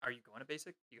 Are you going to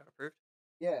basic? You got approved?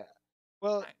 Yeah.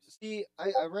 Well, Nice. see,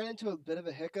 I ran into a bit of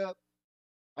a hiccup.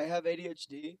 I have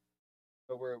ADHD,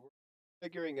 but we're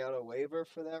figuring out a waiver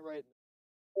for that right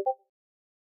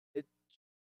now.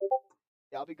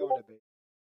 Yeah, I'll be going to basic.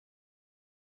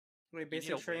 Wait, You need a basic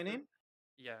waiver? training?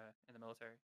 Yeah, in the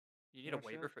military. You need a No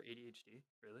waiver shit. for ADHD?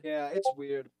 Really? Yeah, it's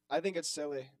weird. I think it's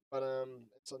silly, but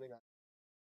it's something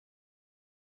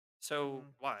So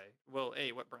Mm. why? Well,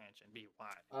 A, what branch, and B,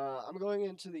 why? I'm going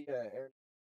into the air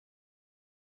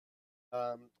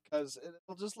because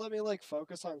it'll just let me like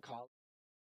focus on college.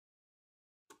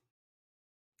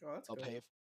 Oh, that's I'll good. pay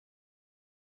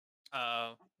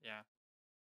Yeah.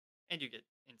 And you get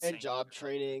and insane job healthcare.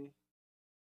 training,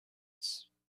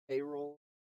 payroll.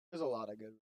 There's a lot of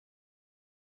good.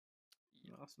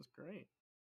 Yeah. That's just great.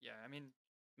 Yeah, I mean,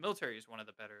 military is one of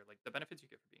the better, like, the benefits you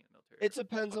get for being in the military It are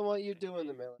depends on fucking what you insane. do in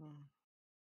the military.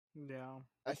 Yeah.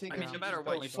 I think I if mean, Yeah. no you matter just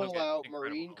what, go you still full get out incredible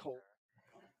Marine Corps,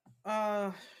 healthcare.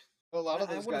 Uh, a lot of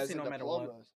I those wouldn't guys say are no matter what.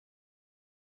 diplomas.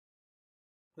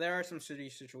 There are some city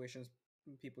situations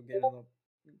people get end up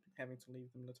having to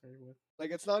leave the military with.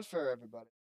 Like it's not for everybody.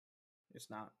 It's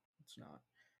not. It's not.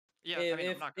 Yeah, I If mean,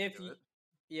 I'm not gonna if do you, it.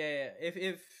 yeah,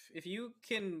 if you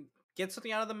can get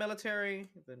something out of the military,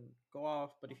 then go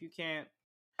off. But if you can't,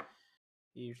 it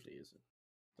usually isn't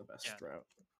the Yeah. best route.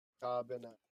 Job in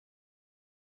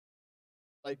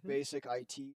like Mhm. basic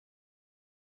IT.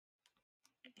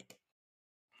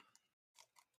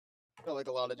 Like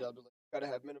a lot of jobs, like, you gotta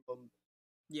have minimum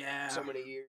Yeah. so many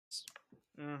years.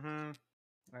 Mm-hmm.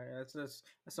 That's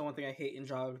the one thing I hate in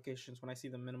job applications when I see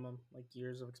the minimum like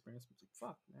years of experience. I'm like,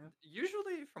 fuck, man.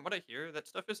 Usually, from what I hear, that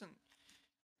stuff isn't.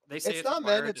 They say It's it's not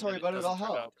required, and then mandatory, it but it'll doesn't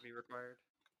turn help. out to be required.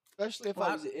 Especially if Well,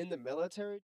 I was in the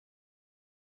military.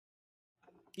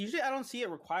 usually I don't see it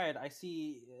required. I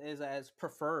see it as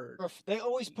preferred. They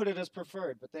always put it as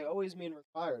preferred, but they always mean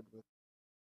required. With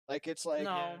like it's like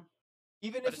No.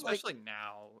 even But if like especially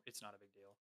now, it's not a big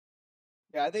deal.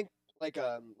 yeah, I think like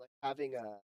having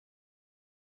a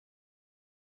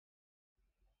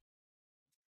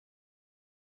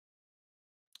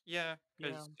Yeah, Yeah.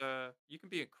 because you can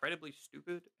be incredibly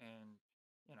stupid and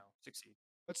succeed.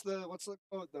 what's the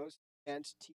quote? Those who can't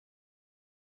teach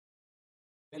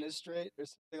administrate or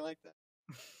something like that.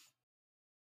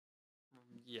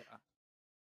 Yeah.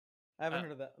 I haven't Uh,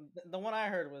 heard of that. The one I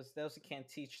heard was those who can't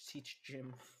teach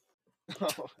gym.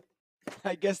 Oh,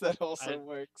 I guess that also I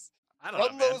works. I don't know,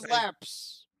 Run man. those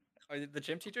laps. The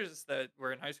gym teachers that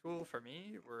were in high school for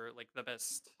me were like the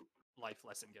best life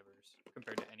lesson givers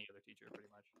compared to any other teacher, pretty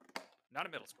much. Not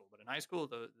in middle school, but in high school,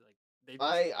 they just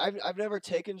I've never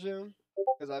taken gym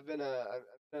because I've been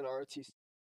ROTC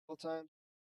full time.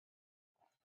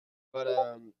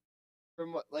 But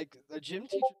from what like the gym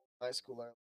teacher in high school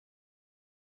are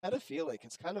pedophilic.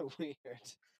 It's kind of weird.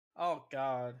 Oh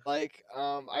God. Like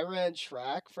I ran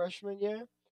track freshman year,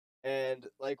 and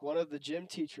like one of the gym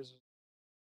teachers,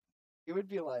 he would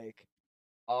be like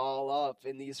all up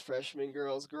in these freshman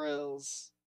girls'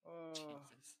 grills.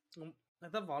 Jesus.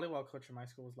 The volleyball coach in my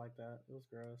school was like that. It was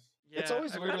gross. It's Yeah,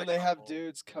 always I've weird had a when they have couple.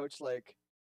 dudes coach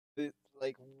the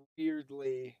like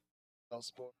weirdly well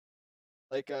sport.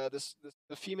 Like this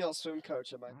the female swim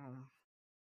coach at my Mm.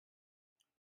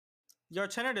 Your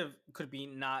alternative could be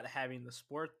not having the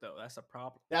sport though. That's a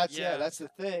problem. Yeah, that's the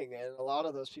thing, and a lot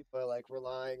of those people are like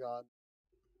relying on.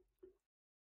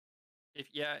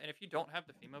 and if you don't have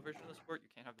the female version of the sport, you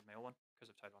can't have the male one because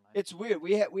of Title IX. It's weird.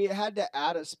 We had to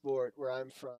add a sport where I'm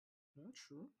from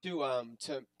True.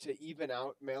 to even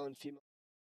out male and female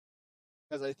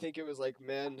because I think it was like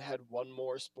men had one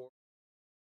more sport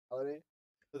holiday,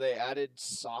 so they added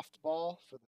softball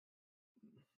for the.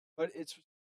 But it's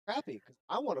crappy because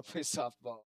I want to play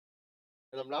softball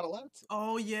and I'm not allowed to.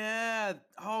 Oh yeah.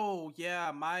 Oh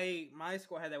yeah. My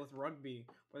school had that with rugby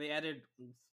where they added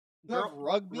You have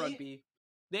rugby? rugby.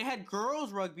 They had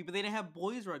girls rugby, but they didn't have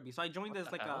boys rugby. So I joined What as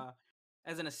the like hell?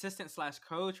 as an assistant slash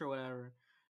coach or whatever,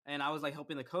 and I was like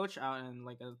helping the coach out and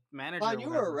like a manager Fine, or you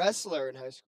were a whatever. wrestler in high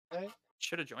school, right?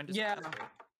 Should have joined as a Yeah. wrestler.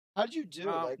 How'd you do?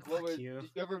 Like, what Fuck would you.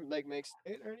 did you ever like make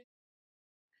state or anything?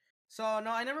 So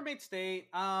no, I never made state.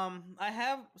 I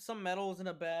have some medals in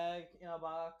a bag in a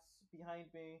box behind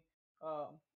me.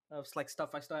 Of like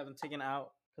stuff I still haven't taken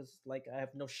out because like I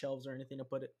have no shelves or anything to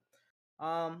put it.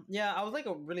 Yeah, I was like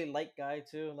a really light guy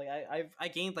too. Like I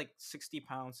gained like 60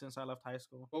 pounds since I left high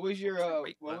school. What was What was your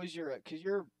weight what class? was your because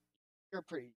you're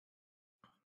pretty.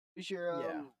 What was your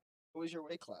Yeah. what was your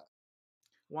weight class?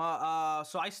 Well,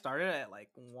 so I started at like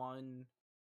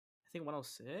I think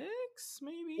 106,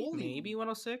 maybe Holy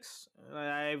 106.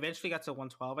 I eventually got to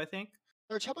 112, I think,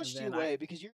 Serge, how and much do you then I weigh?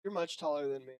 Because you're much taller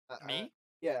than me. Me?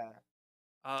 Yeah.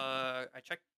 I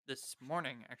checked this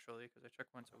morning actually because I check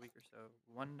once a week or so.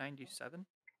 197.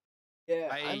 Yeah,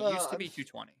 I used to I'm be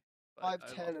 220, but I 5'10"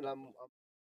 lost and it. I'm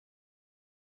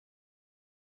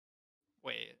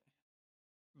Wait,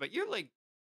 but you're like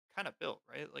kind of built,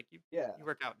 right? Like you yeah. you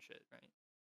work out and shit,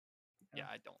 right? Yeah,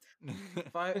 I don't.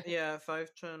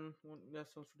 5'10".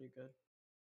 That sounds pretty good.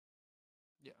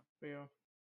 Yeah, But yeah,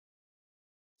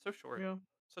 so short. yeah.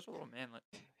 Such a little man.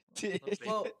 Dude, Little baby.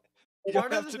 Well, you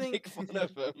part don't of have the to thing, make fun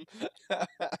of him.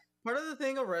 part of the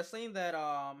thing of wrestling that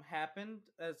happened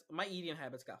as my eating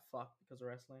habits got fucked because of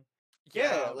wrestling.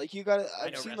 Yeah, Yeah, like you got. I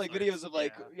I've know seen like wrestlers. videos of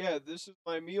like, Yeah. yeah, this is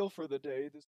my meal for the day: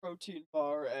 this protein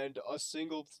bar and a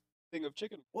single thing of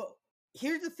chicken. Well,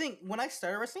 here's the thing: when I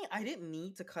started wrestling, I didn't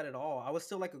need to cut at all. I was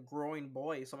still like a growing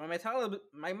boy, so my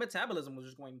metabolism was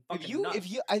just going fucking nuts.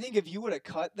 I think if you would have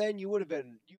cut, then you would have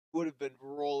been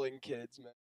rolling kids,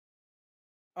 man.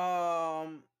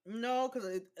 No, because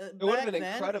It would have back been then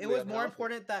it incredibly was more unhealthy.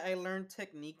 important that I learned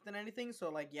technique than anything.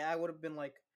 So like, yeah, I would have been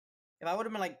like, if I would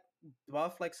have been like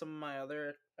buff like some of my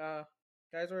other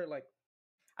guys were, like,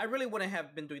 I really wouldn't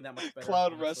have been doing that much better.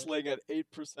 Clown Honestly, wrestling at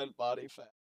 8% body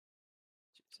fat.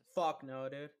 Jesus. fuck no,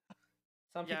 dude.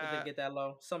 Some people Yeah. did get that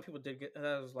low. Some people did get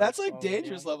that was like, That's like oh,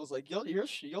 dangerous damn. levels. Like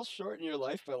you'll shorten your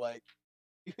life by like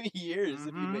years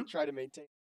if you Mhm. try to maintain.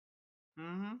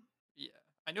 Mhm. Yeah.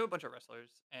 I knew a bunch of wrestlers,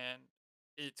 and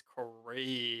it's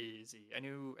crazy.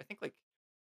 I think like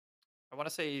I want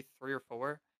to say 3 or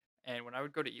 4. And when I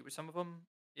would go to eat with some of them,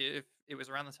 if it was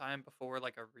around the time before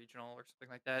like a regional or something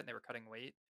like that, and they were cutting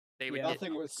weight, they would Yeah. get Nothing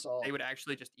nothing. with salt. They would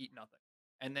actually just eat nothing.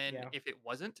 And then Yeah. if it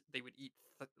wasn't, they would eat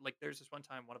like there's this one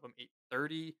time one of them ate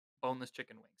 30 boneless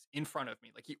chicken wings in front of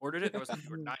me. Like he ordered it, and I was like,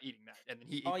 "You are not eating that." And then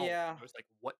he Oh ate all of it. yeah. And I was like,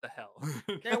 "What the hell?"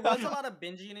 There was a lot of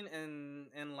binge eating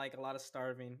and like a lot of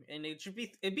starving, and it'd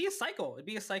be a cycle. It'd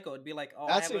be a cycle. It'd be like, oh, I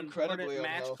That's have an incredibly important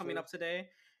match coming unhealthy. up today,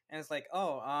 and it's like,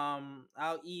 oh,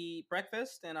 I'll eat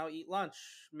breakfast and I'll eat lunch.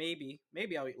 Maybe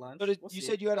I'll eat lunch. So We'll you see.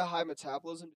 said you had a high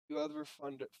metabolism. Did you ever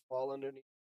fall underneath?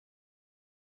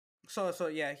 So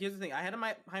yeah, here's the thing. I had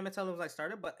my high metabolism when I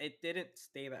started, but it didn't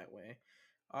stay that way.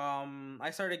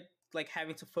 I started like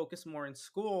having to focus more in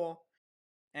school,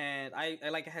 and I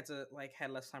like had to like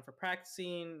had less time for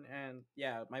practicing, and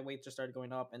yeah, my weight just started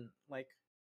going up, and like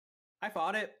I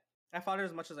fought it. I fought it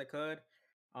as much as I could,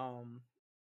 um,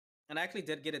 and I actually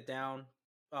did get it down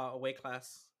a weight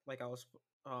class like I was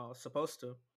supposed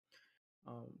to.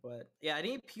 But yeah, I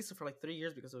didn't eat pizza for like 3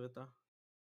 years because of it though.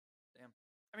 Damn.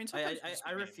 I mean, I sometimes I, you just I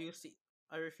be gaining weight. refuse to.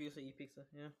 I refuse to eat pizza.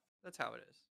 Yeah. That's how it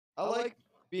is. I like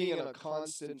being in a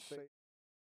constant phase.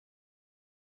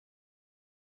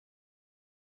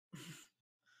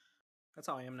 That's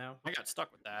how I am now. I got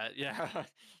stuck with that. Yeah.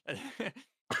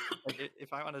 Like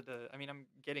if I wanted to, I mean, I'm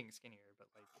getting skinnier, but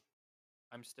like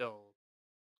I'm still.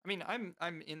 I mean,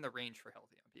 I'm in the range for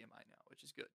healthy on BMI now, which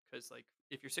is good because like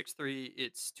if you're 6'3",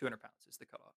 it's 200 pounds is the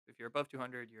cutoff. If you're above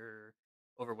 200, you're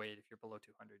overweight. If you're below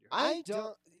 200, you're healthy. I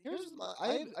don't. Here's my.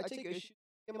 I take issue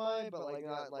with BMI, but like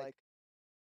not like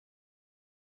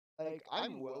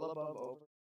I'm well above over.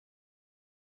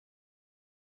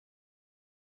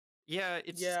 Yeah,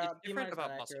 it's Yeah, BMI different is not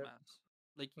about muscle accurate. mass.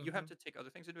 Like you have Mhm. to take other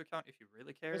things into account if you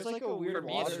really care. There's like a For weird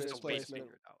me, it's water just a way to displacement.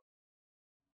 figure it out.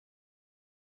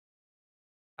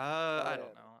 I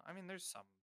don't know. I mean, there's some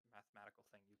mathematical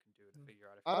thing you can do to figure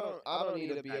out if you're I don't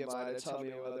need a that's BMI to tell me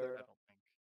whether. I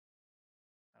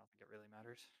don't think it really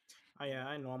matters. Oh yeah,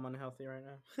 I know I'm unhealthy right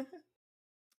now.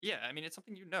 Yeah, I mean, it's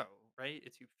something you know, right?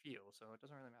 It's you feel, so it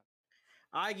doesn't really matter.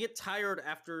 I get tired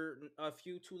after a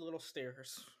few too little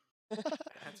stairs.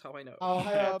 That's how I know. How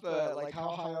high up? Like how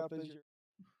high up is your?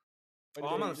 Oh,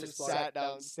 I'm You on the just sixth floor. sat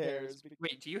downstairs.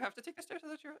 Wait, do you have to take the stairs?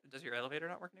 Does your elevator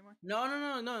not work anymore?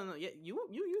 No. Yeah, you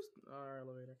used our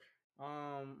elevator.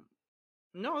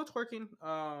 No, it's working.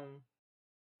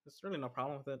 There's really no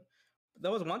problem with it.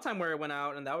 There was one time where it went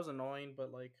out, and that was annoying.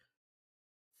 But like,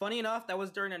 funny enough, that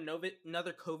was during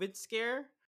another COVID scare.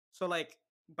 So like,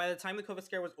 by the time the COVID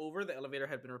scare was over, the elevator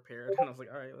had been repaired, and I was like,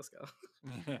 all right, let's go.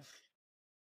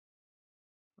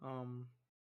 Um,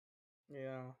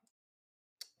 yeah,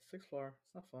 sixth floor.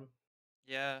 It's not fun.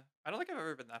 Yeah, I don't think I've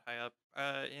ever been that high up.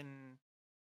 In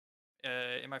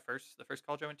the first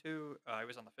college I went to, I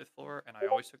was on the 5th floor, and I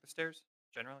always took the stairs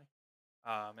generally.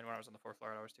 And when I was on the 4th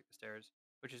floor, I'd always take the stairs,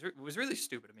 which was really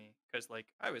stupid of me because like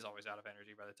I was always out of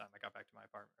energy by the time I got back to my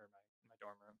apartment or my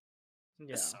dorm room.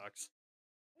 Yeah, This sucks.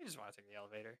 I just want to take the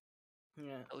elevator.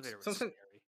 yeah. Elevator was Sometimes,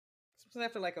 scary. sometimes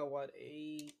after like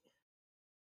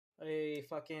a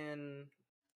fucking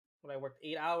what I worked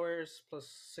 8 hours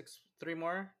plus 3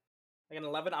 more, like an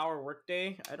 11-hour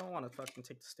workday. I don't want to fucking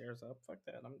take the stairs up. Fuck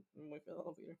that. I'm waiting for the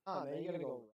elevator. Ah man, you gotta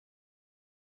go.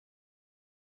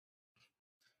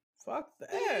 Fuck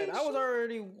that. I was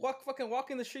already fucking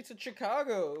walking the streets of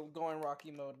Chicago going Rocky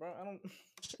mode, bro. I don't.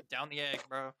 Down the egg,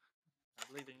 bro. I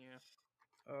believe in you.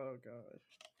 Oh god.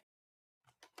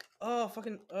 Oh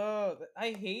fucking. Oh,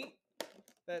 I hate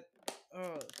that.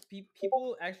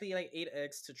 people actually like ate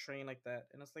eggs to train like that,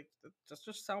 and it's like that's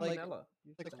just salmonella.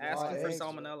 You're like just raw asking for eggs, right?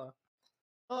 salmonella.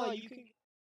 Oh, you can.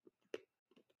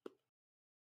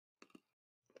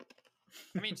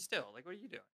 I mean, still, like, what are you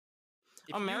doing?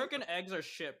 If American eggs are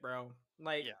shit, bro.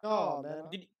 Like, Yeah. Oh man,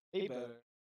 did, way better.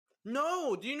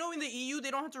 no, do you know in the EU they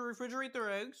don't have to refrigerate their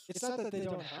eggs? It's not that they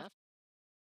don't have.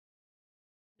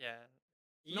 Yeah.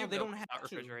 No, EU they milk don't is have not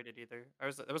to. refrigerated either.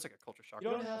 That was like a culture shock. You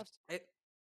don't have.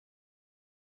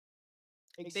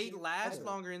 They last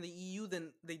longer in the EU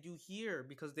than they do here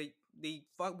because we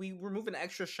remove an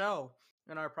extra shell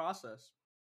in our process,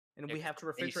 and Yeah, we 'cause have to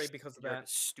the refrigerate base because of Europe that.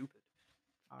 is stupid.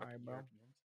 All right, Fucking bro. Europeans.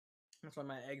 That's why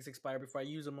my eggs expire before I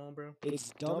use them all, bro.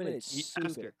 It's dumb and it's Eat stupid.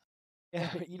 faster.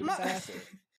 Yeah, eat them I'm not, faster.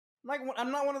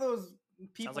 I'm not one of those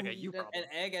people like who a you eat an problem.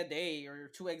 egg a day or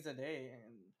 2 eggs a day.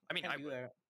 And I mean, can't I do would.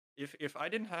 that. If I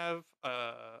didn't have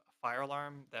a fire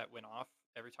alarm that went off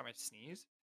every time I sneeze,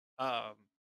 um,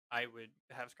 I would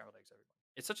have scrambled eggs every morning.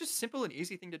 It's such a simple and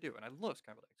easy thing to do, and I love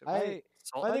scrambled eggs.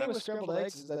 Salt, My thing pepper. with scrambled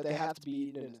eggs is that they have to be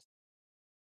eaten in.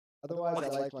 Otherwise, I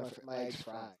like my eggs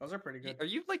fried. Those are pretty good. Are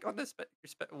you like on this?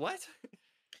 What?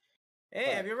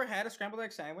 Hey, have you ever had a scrambled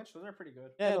egg sandwich? Those are pretty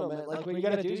good. Yeah, no man. Like what you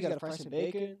gotta do is you gotta fry some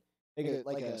bacon, make it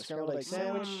like a scrambled egg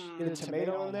sandwich, get a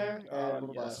tomato in there, and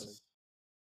we're busting.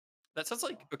 That sounds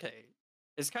like okay.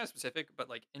 It's kind of specific, but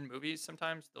like in movies,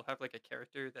 sometimes they'll have like a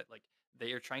character that like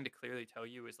they are trying to clearly tell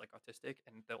you is like autistic,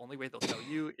 and the only way they'll tell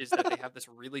you is that they have this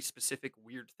really specific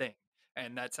weird thing,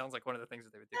 and that sounds like one of the things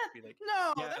that they would do. Be like,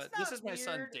 No, yeah, that's this not is my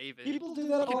son weird. David. People do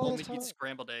that He can all the only time. eat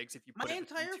scrambled eggs if you put it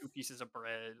between 2 pieces of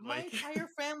bread. My Like, entire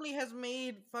family has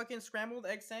made fucking scrambled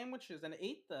egg sandwiches and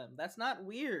ate them. That's not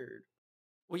weird.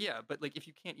 well, yeah, but like if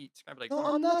you can't eat scrambled eggs, No,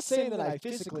 I'm not saying that I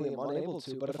physically am unable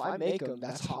to, but if I make them,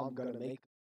 that's how I'm gonna make them.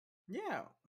 Yeah.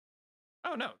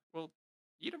 oh no, well,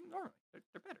 eat them normally.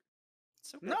 They're better. It's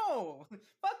so good. No,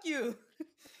 fuck you.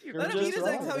 You're Let him just eat his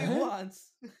eggs wrong, how he man.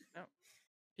 wants. No.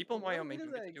 People in Let him Wyoming eat do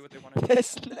his get to eggs. do what they want to do.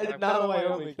 That's not a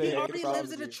Wyoming thing. He I already can lives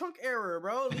promise in a you. chunk era,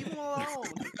 bro. Leave him alone.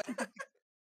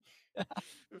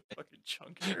 Fucking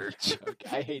chunk error. Chunk.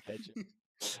 I hate that joke.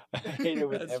 I hate it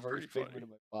with That's every pretty figment funny. of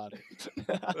my body.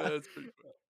 That's pretty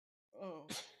funny. Oh.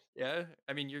 Yeah,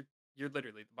 I mean you're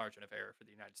literally the margin of error for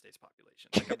the United States population.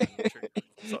 Like, I'm pretty sure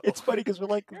so. It's funny because we're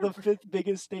like the 5th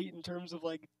biggest state in terms of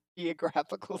like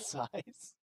geographical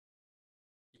size.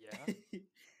 Yeah,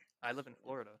 I live in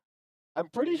Florida. I'm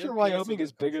pretty You're sure the Wyoming penis of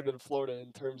is the bigger country. than Florida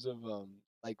in terms of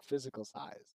like physical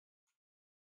size.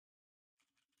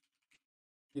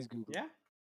 He's Google. Yeah.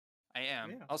 I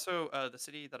am. Yeah. Also, the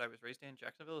city that I was raised in,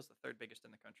 Jacksonville, is the 3rd biggest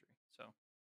in the country. So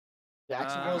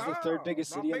Jacksonville is the 3rd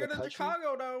biggest Not city in bigger the than country.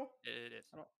 Chicago, though. it is.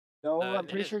 No, I'm it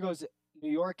pretty is. sure it goes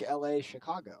New York, LA,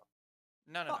 Chicago.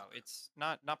 No. It's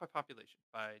not by population.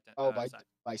 By size.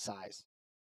 By size.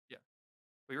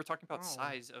 We were talking about Oh.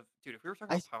 size of dude. If we were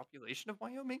talking about population of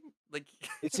Wyoming, like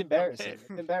It's embarrassing. okay.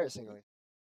 It's embarrassingly.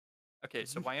 Okay,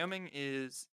 so Wyoming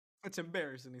is It's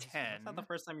embarrassing. It's 10. not the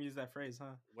first time you use that phrase,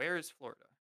 huh? Where is Florida?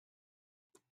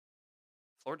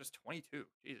 Florida's 22.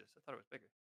 Jesus, I thought it was bigger.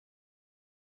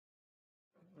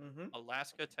 Mm-hmm.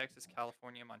 Alaska, Texas,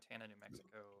 California, Montana, New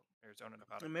Mexico, Arizona,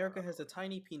 Nevada. America Colorado. has a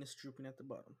tiny penis drooping at the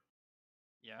bottom.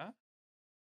 Yeah?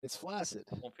 It's flaccid.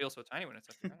 Won't feel so tiny when it's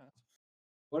up your ass.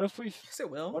 What if we Yes, it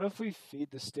will. What if we feed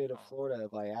the state of Florida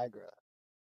Viagra?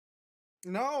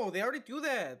 No, they already do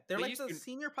that. They're Please like the do-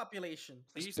 senior population.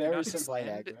 Please bury do not some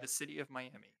extend Viagra. the city of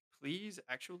Miami. Please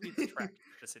actually detract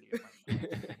the city of Miami.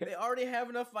 They already have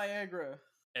enough Viagra.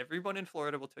 Everyone in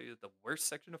Florida will tell you that the worst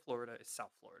section of Florida is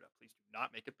South Florida. Please do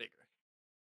not make it bigger.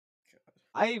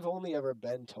 I've only ever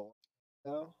been to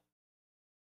Orlando,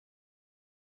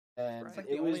 and It's like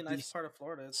it the was only nice part of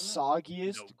Florida, isn't it?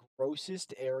 soggiest, Nope.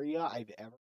 grossest area I've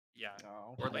ever. Yeah.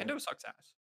 No. Orlando sucks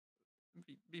ass.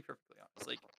 Be perfectly honest.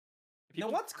 Like, Now,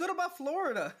 what's good about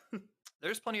Florida?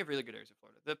 there's plenty of really good areas of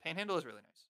Florida. The Panhandle is really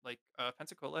nice. Like,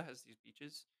 Pensacola has these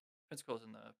beaches. Pensacola's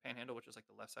in the Panhandle, which is like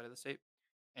the left side of the state,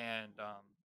 and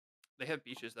they have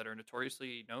beaches that are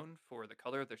notoriously known for the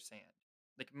color of their sand.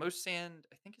 Like most sand,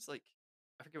 I think is like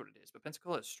I forget what it is, but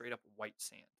Pensacola is straight up white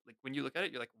sand. Like when you look at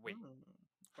it, you're like, wait,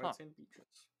 White sand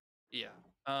beaches. yeah.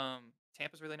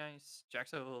 Tampa's really nice.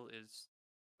 Jacksonville is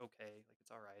okay, like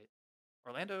it's all right.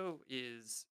 Orlando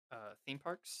is theme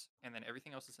parks, and then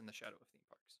everything else is in the shadow of theme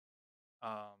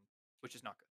parks, which is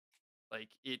not good. Like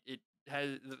it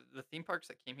has the theme parks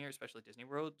that came here, especially Disney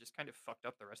World, just kind of fucked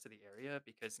up the rest of the area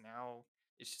because now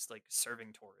it's just like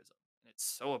serving tourism, and it's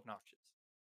so obnoxious.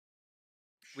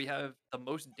 We have the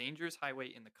most dangerous highway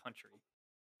in the country,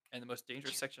 and the most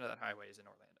dangerous section of that highway is in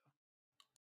Orlando.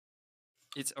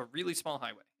 It's a really small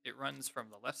highway. It runs from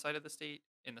the left side of the state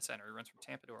in the center. It runs from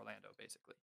Tampa to Orlando,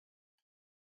 basically.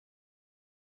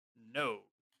 No,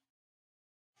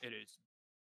 it is.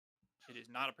 It is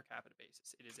not a per capita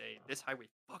basis. It is a. This highway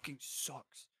fucking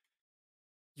sucks.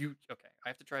 Okay? I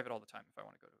have to drive it all the time if I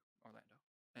want to go to Orlando,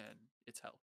 and it's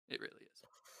hell. It really is.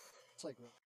 It's like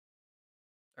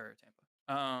Or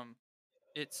Tampa.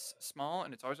 It's small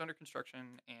and it's always under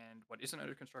construction. And what isn't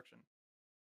under construction,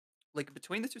 like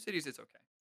between the two cities, it's okay.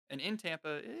 And in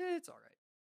Tampa, it's all right.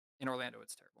 In Orlando,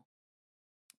 it's terrible.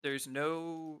 There's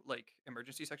no like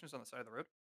emergency sections on the side of the road.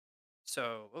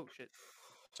 So, oh shit.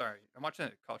 Sorry, I'm watching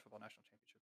the college football national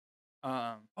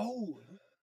championship. oh,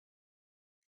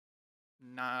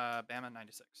 Nah, Bama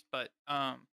 96. But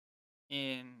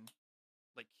in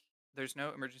like, there's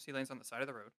no emergency lanes on the side of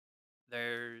the road.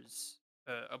 There's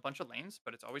a bunch of lanes,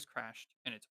 but it's always crashed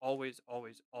and it's always,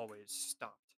 always, always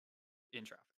stopped in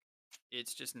traffic.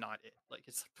 It's just not it. Like,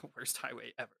 it's like the worst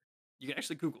highway ever. You can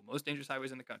actually Google most dangerous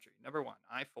highways in the country. Number 1,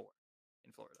 I-4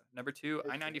 in Florida. Number 2, Okay.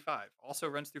 I-95 also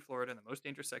runs through Florida, and the most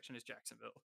dangerous section is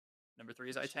Jacksonville. Number 3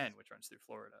 is I-10, which runs through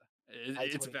Florida. It's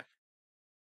I-20.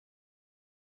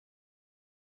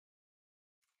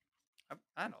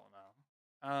 I don't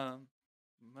know.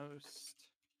 Most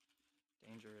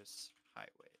dangerous highways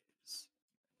in the U.S.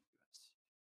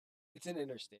 It's an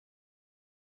interstate.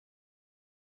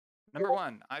 Number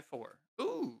 1, I-4.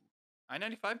 Ooh,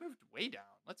 I-95 moved way down.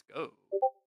 Let's go.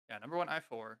 Yeah, number 1,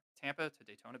 I-4, Tampa to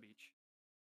Daytona Beach.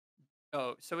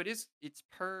 Oh, so it's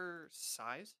per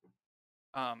size,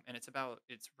 and it's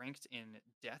ranked in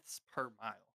deaths per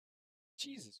mile.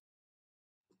 Jesus.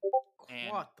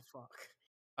 And What the fuck?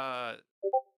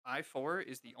 I-4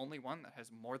 is the only one that has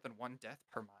more than 1 death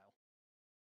per mile.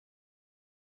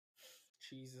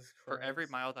 Jesus Christ. For every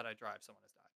mile that I drive, someone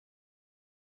has died.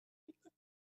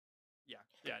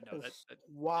 Yeah, no, that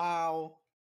wow.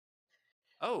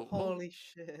 oh, Holy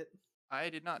shit. I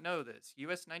did not know this.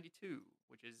 US 92,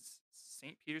 which is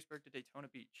St. Petersburg to Daytona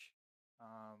Beach,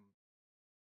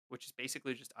 which is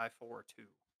basically just I-4 2,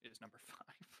 is number 5.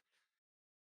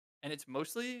 And it's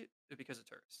mostly because of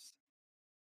tourists.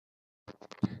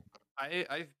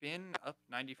 I've been up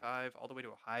 95 all the way to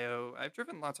Ohio. I've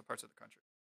driven lots of parts of the country.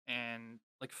 And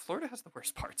like Florida has the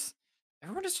worst parts.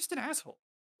 Everyone is just an asshole.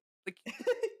 Like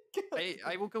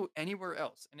I will go anywhere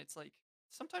else and it's like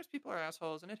sometimes people are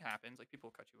assholes and it happens. Like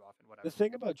people cut you off and whatever. The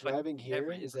thing about But driving here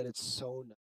every is that it's so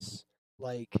nice.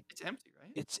 Like it's empty,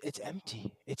 right? it's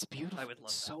empty. It's beautiful. I would love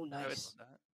It's that. so I would nice. love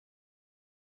that.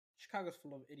 Chicago's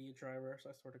full of idiot drivers,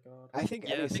 I swear to God. I think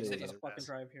Yeah, any big city cities is are fucking bad.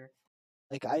 drive here.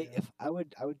 like Yeah. if I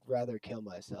would rather kill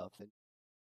myself than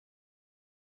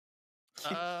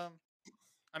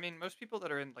I mean, most people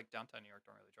that are in like downtown New York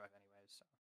don't really drive anyways. So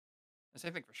the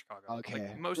same thing for Chicago. Okay,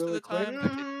 Like most really of the quick? time, they're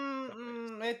taking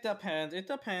subways. It depends. It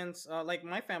depends. Like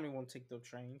my family won't take the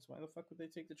trains. Why the fuck would they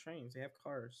take the trains? They have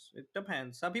cars. It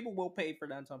depends. Some people will pay for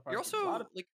downtown parking. You're A lot also of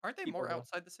like, aren't they people more will.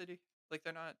 outside the city? Like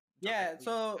they're not. Yeah. directly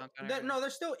So downtown area? no, they're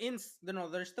still in. No,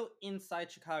 they're still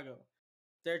inside Chicago.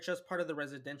 They're just part of the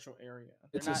residential area.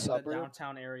 They're It's a not in suburb? the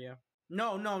downtown area.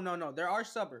 No. There are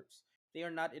suburbs. They are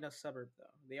not in a suburb though.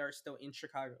 They are still in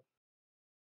Chicago.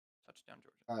 Touchdown,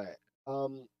 Georgia. All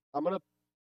right. I'm gonna.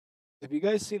 Have you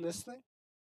guys seen this thing?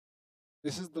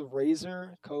 This is the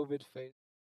Razer COVID face.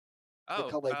 Oh,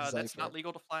 called, like, that's not Zypher.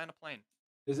 legal to fly on a plane.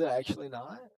 Is it actually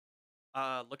not?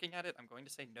 Looking at it, I'm going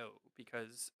to say no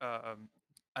because I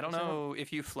don't Is it not- know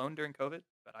if you've flown during COVID,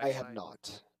 but I have fly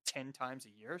not. 10 times a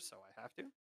year, so I have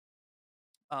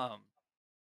to.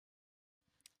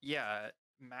 Yeah,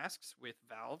 masks with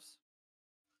valves.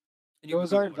 And you can Those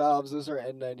Google aren't it. valves. Those are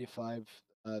N95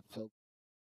 filters.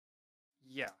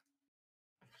 Yeah.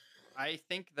 I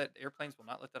think that airplanes will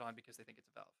not let that on because they think it's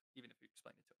a valve, even if you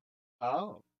explain it to them.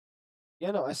 Oh.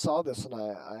 Yeah, no, I saw this and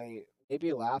I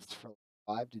maybe laughed for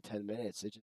 5 to 10 minutes.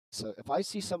 So if I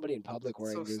see somebody in public So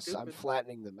wearing this, I'm stupid.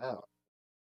 flattening them out.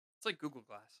 It's like Google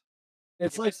Glass.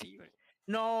 It's If I like see you,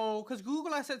 No, because Google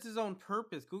Glass has its own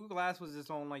purpose. Google Glass was its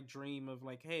own like dream of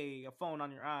like, hey, a phone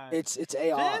on your eye. it's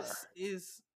AR.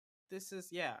 This is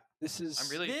yeah. This is I'm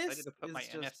really This excited to put my is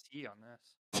just- NFT on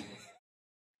this.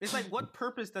 It's like, what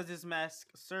purpose does this mask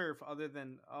serve other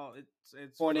than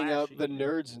it's pointing out flashy. the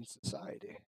nerds in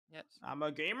society. Yes. I'm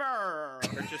a gamer.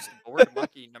 Purchased Board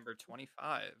Monkey number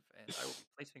 25, and I will be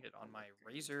placing it on my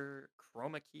Razer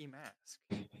Chroma Key mask.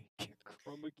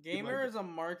 Gamer is a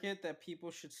market that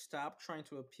people should stop trying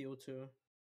to appeal to.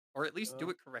 Or at least do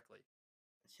it correctly.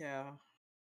 Yeah,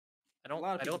 I a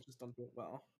lot of I people don't just don't do it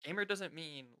well. gamer doesn't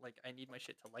mean like I need my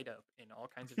shit to light up in all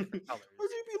kinds of different colors.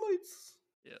 RGB lights.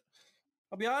 Yeah.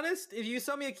 I'll be honest. If you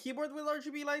sell me a keyboard with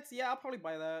RGB lights, yeah, I'll probably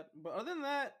buy that. But other than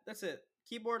that, that's it.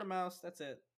 keyboard, a mouse. That's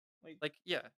it. Like,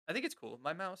 yeah, I think it's cool.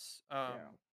 My mouse, Yeah.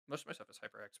 most of my stuff is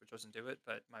HyperX, which doesn't do it,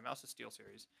 but my mouse is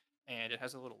SteelSeries, and it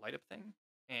has a little light up thing.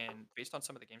 And based on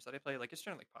some of the games that I play, like it's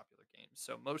generally popular games,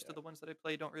 so most Yeah. of the ones that I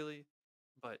play don't really,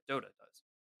 but Dota does.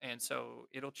 And so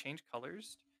it'll change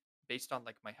colors based on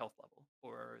like my health level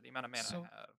or the amount of mana So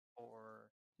I have, or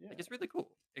Yeah. like it's really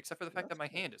cool. Except for the fact that That's my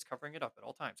cool. hand is covering it up at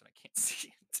all times and I can't see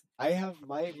it. I have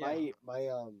my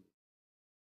Yeah.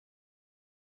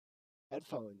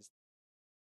 headphones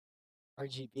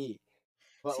RGB,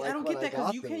 but See, I like don't when get I that because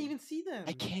got you can't them, even see them.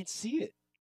 I can't see it.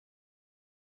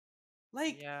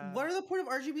 Like, Yeah. what are the point of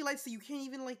RGB lights that you can't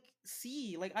even like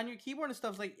see? Like on your keyboard and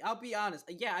stuff. Like, I'll be honest.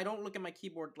 Yeah, I don't look at my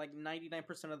keyboard like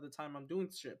 99% of the time I'm doing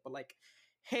shit. But like,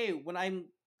 hey, when I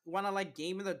like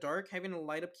game in the dark, having a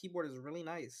light up keyboard is really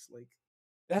nice. Like,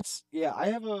 That's yeah. I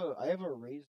have a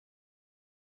Razer.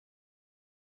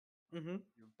 mm-hmm.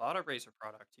 You bought a Razer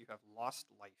product, you have lost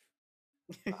life.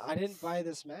 I didn't buy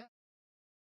this mat.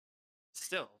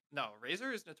 Still, no,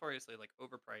 Razer is notoriously like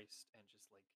overpriced and just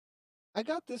like I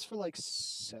got this for like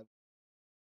 7.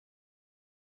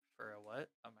 for a what?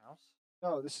 A mouse?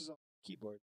 No, this is a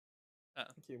keyboard.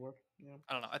 Keyboard. Yeah.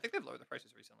 I don't know. I think they've lowered the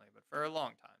prices recently, but for a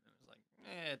long time it was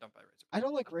like, don't buy Razer. I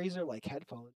don't like Razer like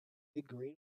headphones. Big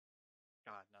green.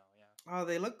 God, no, yeah, Oh,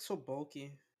 they look so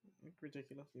bulky. Like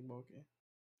ridiculously bulky.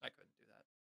 I couldn't do that.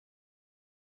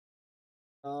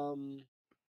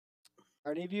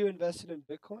 Are any of you invested in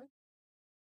Bitcoin?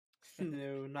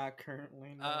 No, not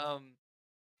currently. No.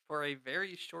 For a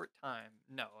very short time,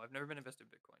 no, I've never been invested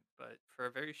in Bitcoin, but for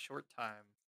a very short time,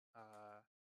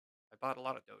 I bought a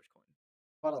lot of Dogecoin.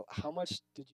 But how much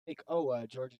did you make? Oh,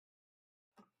 Georgia.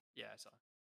 Yeah, I saw.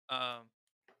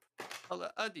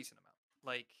 A decent amount.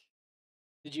 Like,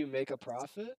 Did you make a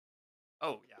profit?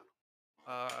 oh yeah,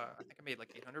 I think I made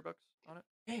like $800 on it.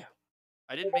 Damn.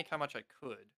 I didn't make how much I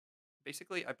could.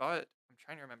 Basically, I bought. I'm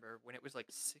trying to remember when it was like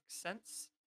 6 cents,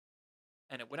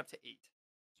 and it went up to 8,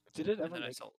 Did it and ever then I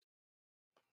make? sold.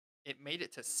 It made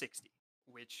it to 60,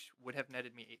 which would have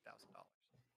netted me $8,000.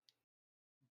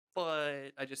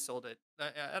 But I just sold it.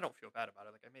 I don't feel bad about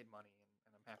it. Like I made money,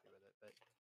 and I'm happy with it. But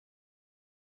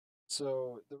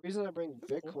So the reason I bring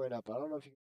That's cool. Bitcoin up, I don't know if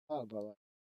you saw, but like,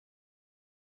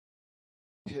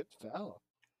 it fell.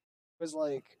 It was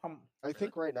like I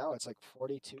think right now it's like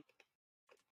 42.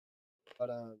 But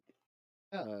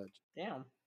yeah, Damn.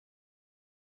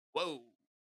 whoa,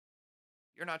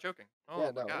 you're not joking. Oh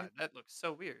yeah, my no. god, that looks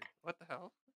so weird. What the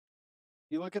hell?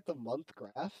 You look at the month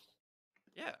graph.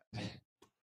 Yeah.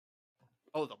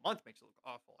 Oh, the month makes it look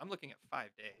awful. I'm looking at 5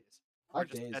 days. Or 5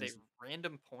 just days at a is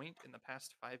random point in the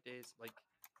past 5 days. Like,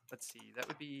 let's see, that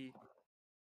would be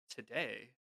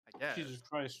today, I guess. Jesus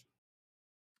Christ.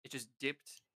 It just dipped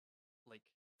like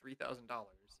 $3,000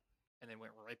 and then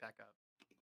went right back up.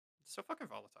 It's so fucking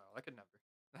volatile. I could never.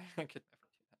 I could never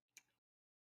do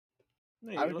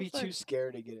that. No, I it would be looks too like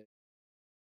scared to get it.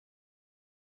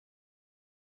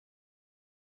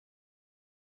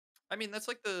 I mean, that's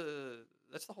the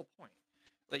whole point.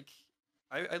 Like,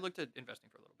 I looked at investing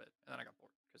for a little bit, and then I got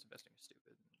bored because investing is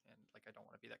stupid, and like I don't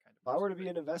want to be that kind of If I person. were to be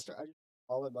an investor, I'd just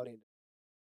put all my money.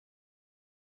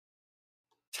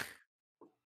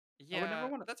 Yeah, never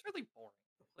wanna- that's really boring.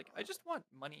 Like, I just want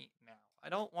money now. I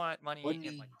don't want money in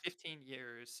Money. like 15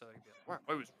 years. So I can be like, wow,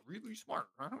 I was really smart.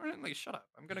 Like, shut up.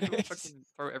 I'm gonna go fucking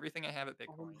throw everything I have at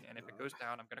Bitcoin, and if it goes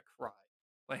down, I'm gonna cry.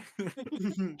 Like,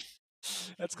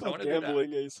 That's I called wanna do that.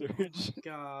 gambling, a surge.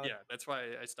 God. Yeah, that's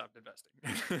why I stopped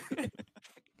investing.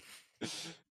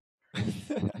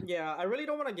 Yeah, I really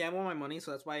don't want to gamble my money,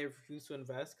 so that's why I refuse to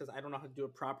invest because I don't know how to do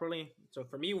it properly. So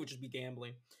for me, it would just be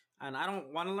gambling, and I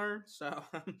don't want to learn. So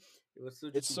it would still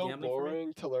just It's be so gambling for me.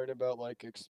 boring to learn about like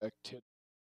expected.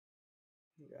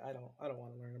 Yeah, I don't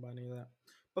want to learn about any of that.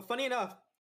 But funny enough,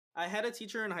 I had a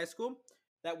teacher in high school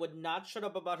that would not shut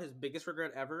up about his biggest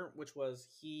regret ever, which was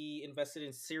he invested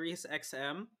in Sirius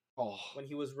XM Oh, when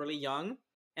he was really young,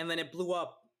 and then it blew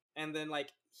up. And then like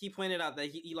he pointed out that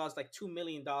he lost like $2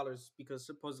 million because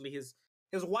supposedly his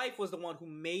wife was the one who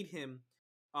made him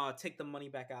take the money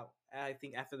back out. I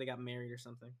think after they got married or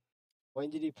something. when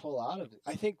did he pull out of it?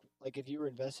 I think like if you were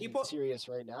investing in put- Sirius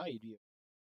right now, you'd be.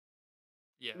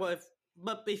 Yeah. Well,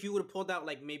 if you would have pulled out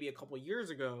like maybe a couple years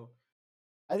ago,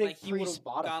 I think like he would have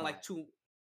pre-Spotify. gone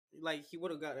like he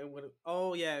would have got it.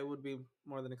 Oh yeah, it would be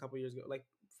more than a couple years ago, like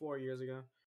 4 years ago.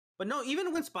 But no,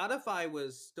 even when Spotify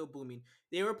was still booming,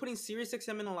 they were putting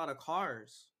SiriusXM in a lot of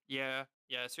cars. Yeah.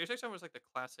 SiriusXM was like the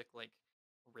classic like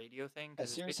radio thing. Yeah, 'Cause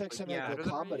it's Sirius basically XM Yeah. had the better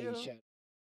than comedy radio. channel.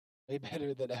 Way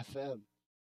better than FM.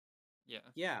 Yeah.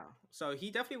 Yeah, so he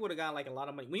definitely would have got like a lot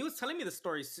of money. When he was telling me the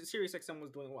story, SiriusXM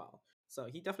was doing well. So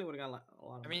he definitely would have got a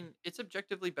lot of I money. mean, it's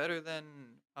objectively better than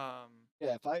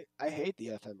Yeah, if I hate the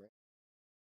FM radio.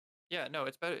 yeah, no,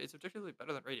 it's better. It's objectively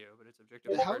better than radio, but it's Yeah,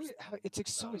 objectively worse how than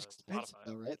it's so expensive Spotify.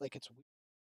 though, right? Like it's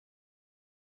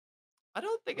I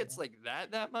don't think Yeah. it's like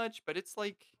that much, but it's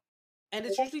like And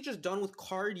it's usually just done with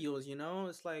car deals, you know?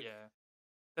 It's like, yeah,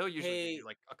 they'll usually give you hey,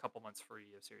 like a couple months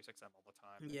free of Sirius XM all the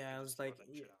time. They yeah, just it's throw like, that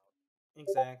shit out.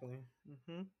 exactly.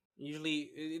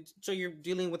 Usually, so you're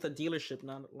dealing with a dealership,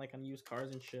 not like on used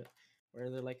cars and shit, where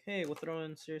they're like, hey, we'll throw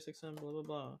in Sirius XM, blah blah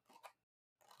blah.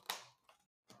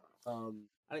 um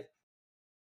I,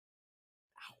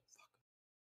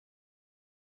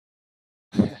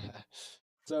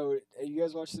 So you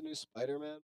guys watch the new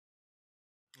Spider-Man?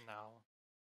 No,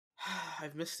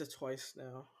 I've missed it twice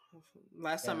now.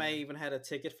 Last time Yeah. I even had a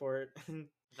ticket for it.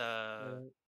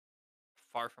 the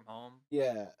Far From Home.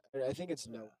 Yeah, I think it's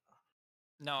no.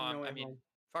 No, No I Way mean Home.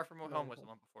 Far From No Home Way was the Home.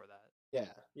 one before that. Yeah.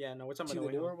 Yeah, no, we're talking See about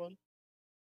No the Way newer Home. one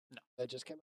No, that just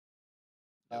came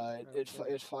no. out?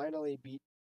 It finally beat.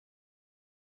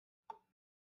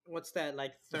 What's that,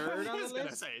 like third I on the was gonna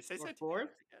list? say Or Titanic fourth?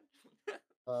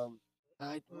 again.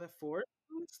 I Was that fourth?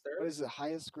 what Third? is the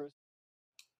highest gross?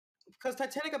 Because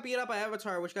Titanic got beat up by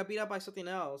Avatar, which got beat up by something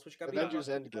else, which got beat up by Avengers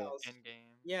something Endgame. else. Endgame.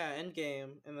 Yeah,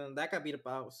 Endgame, and then that got beat up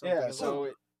by something Yeah, as well.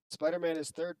 so Spider-Man is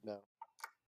third now.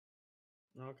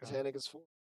 Okay. Titanic is fourth.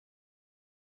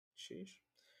 Sheesh.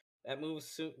 That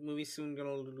movie soon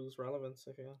gonna lose relevance.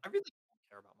 I feel. I really don't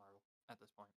care about Marvel at this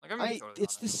point. Like I'm gonna be totally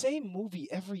It's the honest. same movie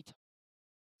every time.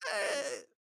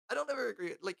 I don't ever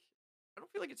agree. Like I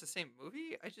don't feel like it's the same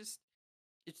movie.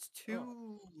 It's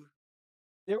too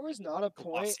There was not a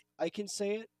point. glossy. I can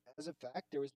say it as a fact.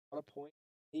 There was not a point.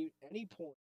 Any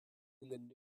point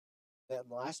in that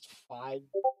last 5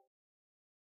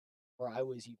 where I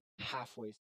was even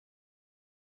halfway.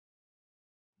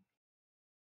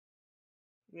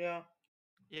 Yeah.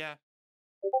 Yeah.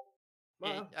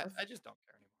 Well, I just don't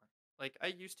care anymore. Like I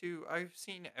used to. I've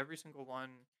seen every single one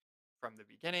from the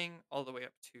beginning all the way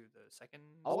up to the second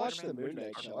I'll watch the Spider-Man, which Moon was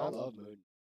Knight Far show. From I Home. love Moon.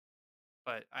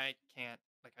 But I can't.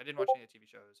 Like I didn't watch any of the TV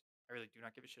shows. I really do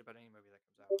not give a shit about any movie that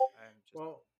comes out. I'm just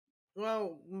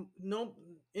no.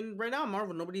 In right now,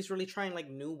 Marvel, nobody's really trying like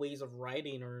new ways of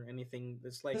writing or anything.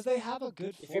 It's like, Because they have a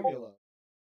good if you- formula.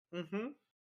 mm-hmm.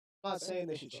 I'm not saying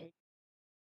they should change.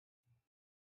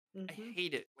 I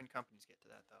hate it when companies get to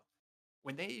that though.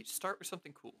 When they start with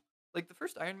something cool, like the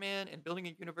first Iron Man and building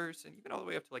a universe, and even all the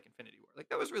way up to like Infinity War, like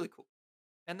that was really cool.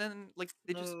 And then like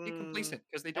they just get complacent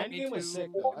because they don't need Endgame to. was sick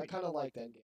though. I kind of liked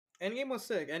Endgame. Endgame was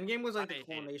sick. Endgame was like I the hate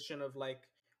it. culmination of like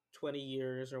 20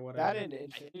 years or That whatever. and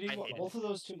Infinity I War, hate it. both of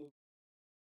those two movies.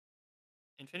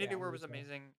 Infinity Yeah, War me was too.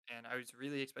 amazing, and I was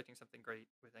really expecting something great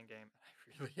with Endgame, and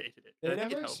I really hated it. They And I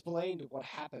think never it helped. explained what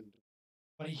happened.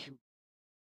 What do you?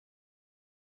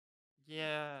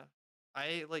 Yeah,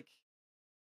 I like.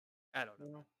 I don't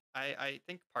know. Yeah. Man. I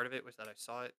think part of it was that I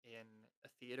saw it in a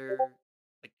theater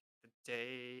like the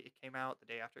day it came out, the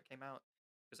day after it came out.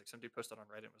 Because like some dude posted on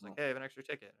Reddit and was like, "Hey, I have an extra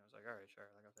ticket," and I was like, "All right, sure,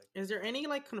 like I'll take it." Is there any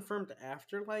like confirmed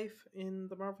afterlife in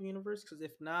the Marvel universe? Because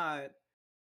if not,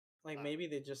 like maybe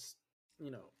they just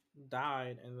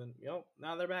died and then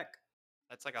now they're back.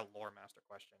 That's like a lore master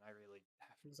question. I really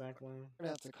have no Exactly. fucking- I'm gonna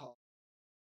have to call.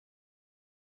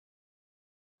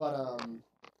 But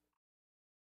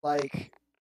like,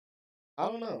 I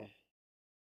don't know.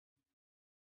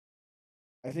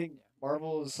 I think Yeah.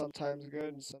 Marvel is sometimes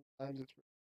good and sometimes it's.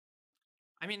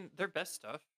 I mean, their best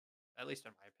stuff, at least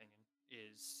in my opinion,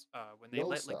 is when they The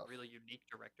old let like stuff. really unique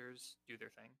directors do their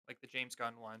thing, like the James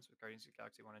Gunn ones with Guardians of the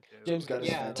Galaxy 1 and 2. James Gunn is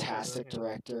a Yeah, those are fantastic good.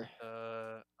 director.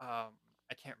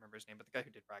 I can't remember his name, but the guy who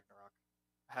did Ragnarok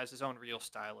has his own real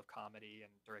style of comedy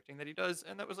and directing that he does,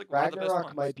 and that was like one of the best Ragnarok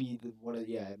ones. might be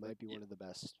it might be Yeah. one of the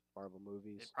best Marvel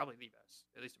movies. It's probably the best,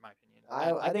 at least in my opinion.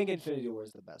 I think Infinity War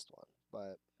is the best one,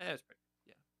 but It's pretty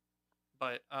yeah.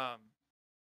 But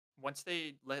once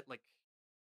they let like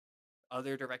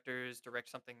other directors direct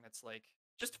something that's like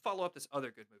just follow up this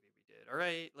other good movie we did, all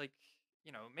right, like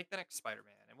make the next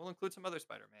Spider-Man, and we'll include some other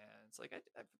Spider-Man. It's like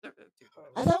dude,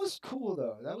 that was cool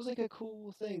though. That was like a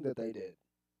cool thing that they did.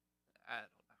 I don't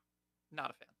know,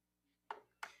 not a fan.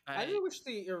 I really wish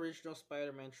the original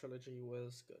Spider-Man trilogy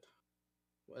was good.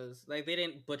 Was like they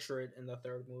didn't butcher it in the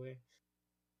third movie.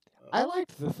 I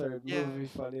liked the third Yeah. movie,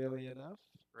 funnily enough.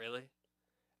 Really?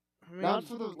 I mean, Not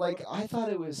for the like. I thought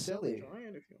it was silly, enjoy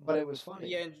it if you but want. it was funny.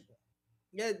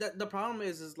 Yeah. The problem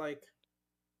is like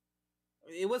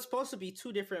it was supposed to be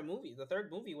two different movies. The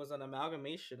third movie was an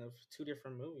amalgamation of two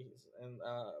different movies, and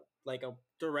like a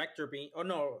director being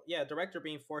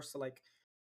forced to like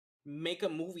make a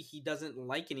movie he doesn't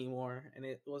like anymore, and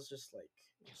it was just like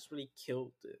just really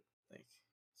killed it. Like,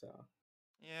 so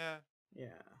Yeah. yeah,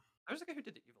 There was a guy who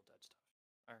did the Evil Dead stuff.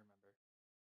 I remember.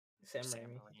 Sam Sam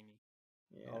Raimi. Raimi.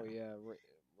 Yeah. Oh yeah,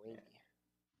 Raimi.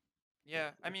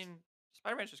 Yeah, I mean,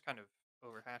 Spider-Man's just kind of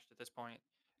overhashed at this point,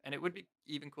 and it would be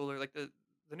even cooler. Like the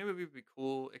new movie would be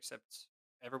cool, except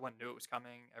everyone knew it was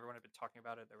coming. Everyone had been talking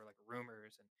about it. There were like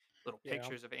rumors and little Yeah.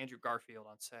 pictures of Andrew Garfield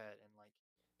on set, and like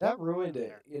That ruined it,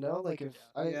 there. you know. Like if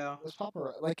Yeah. Yeah. let's pop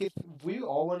around. Like if we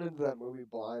all went into that movie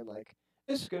blind, like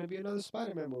this is gonna be another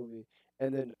Spider-Man movie,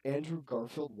 and then Andrew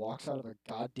Garfield walks out of a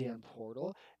goddamn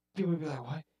portal, people would be like,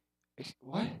 "What?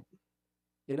 What?"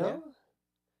 You Yeah. know?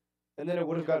 And then it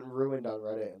would have gotten ruined on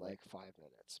Reddit in like 5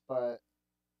 minutes. But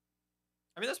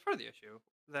I mean, that's part of the issue.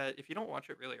 That if you don't watch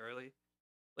it really early,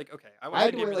 like okay, I I watched had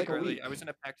the to game wait really like a early. week. I was in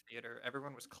a packed theater.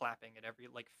 Everyone was clapping at every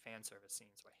like fan service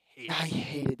scene, so I hated I it.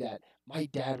 hated that. My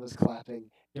dad was clapping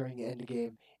during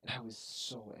Endgame, and I was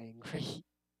so angry.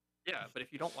 Yeah, but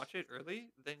if you don't watch it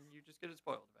early, then you just get it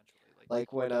spoiled eventually. Like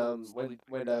Like when you'll slowly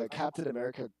figure it out. Captain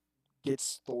America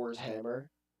gets Thor's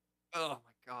hammer. Oh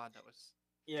my god, that was.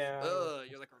 Yeah.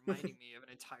 You're like reminding me of an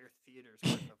entire theater's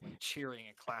worth of like cheering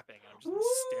and clapping, and I'm just like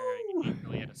staring Woo!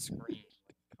 angrily at a screen.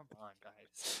 Like, come on,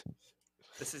 guys,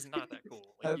 this is not that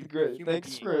cool. Like That's you're great. human Thanks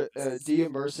beings. for This is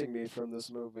de-immersing me from this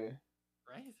movie.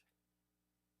 right.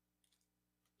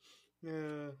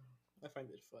 Yeah. I find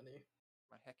it funny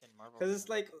My heckin' Marvel. because it's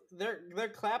like they're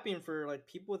clapping for like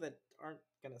people that aren't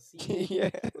gonna see it, Yeah.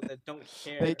 people that don't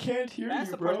care. They can't hear That's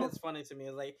you, the part bro. that's funny to me.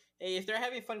 Is like, hey, if they're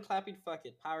having fun clapping, fuck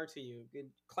it, power to you. Good,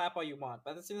 clap all you want.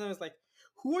 But at the same time, it's like,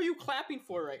 who are you clapping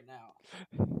for right now?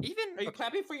 Even Are you okay,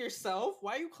 clapping for yourself?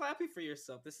 Why are you clapping for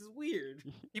yourself? This is weird.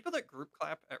 people that group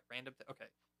clap at random. Okay,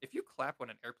 if you clap when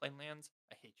an airplane lands,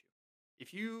 I hate you.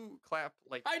 If you clap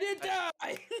like I did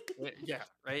die. yeah,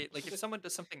 right. Like if someone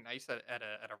does something nice at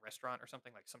a restaurant or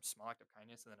something, like some small act of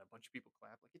kindness, and then a bunch of people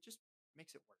clap, like it just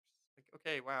makes it worse. Like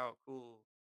okay, wow, cool,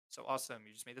 so awesome.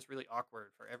 You just made this really awkward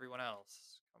for everyone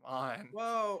else. Come on.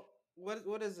 Well,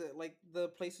 what is it like? The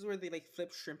places where they like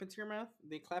flip shrimp into your mouth,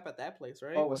 they clap at that place, Oh,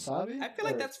 right? wasabi? Or I feel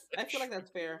like that's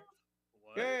fair.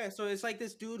 What? Yeah, so it's like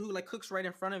this dude who like cooks right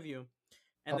in front of you,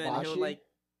 and then he'll hibachi? like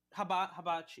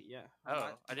hibachi, yeah, Oh,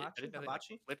 I didn't know they like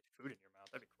hibachi. flipped food in your mouth.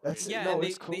 That'd be That's crazy. Yeah, no, and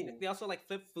it's cool. they also like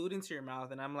flip food into your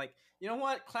mouth, and I'm like, you know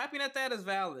what? Clapping at that is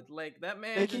valid. Like that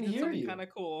man They just can did hear something you. kind of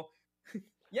cool.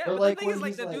 Yeah, Or but the like thing when is, like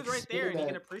he's the like dude's right there, spinning and he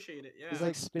can that appreciate it. he's Yeah,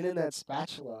 like spinning that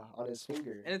spatula on his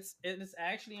finger. and it's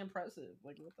actually impressive.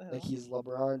 Like what the Like hell? he's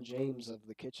LeBron James of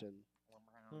the kitchen.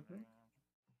 Mhm.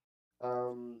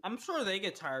 Um I'm sure they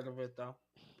get tired of it though.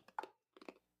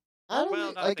 I don't Well,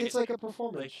 think not if like they it's get like a like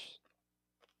performance.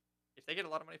 if they get a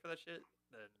lot of money for that shit,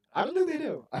 then I don't think they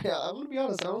do. I'm gonna be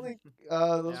honest. I don't think those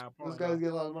Yeah, those probably guys not.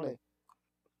 get a lot of money.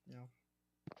 Yeah.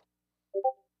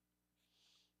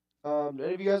 Do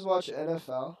any of you guys watch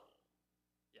NFL?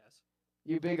 yes.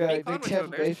 You Meat big Clown went to a Tampa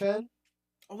Bears Bay game. fan?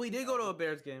 Oh, we did go to a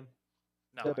Bears game.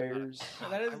 No, The I'm not a. Bears.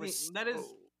 God, That is I was that is so.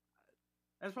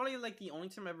 that's probably like the only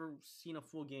time I've ever seen a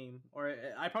full game, or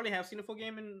I probably have seen a full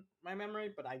game in my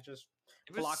memory, but I just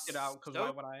It blocked it was out because why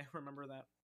so. would I remember that?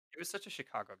 It was such a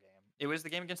Chicago game. It was the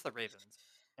game against the Ravens,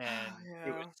 and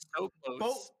it was Yeah. so Both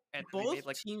close. And then they both made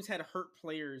like teams had hurt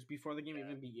players before the game yeah,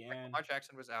 even like began. Lamar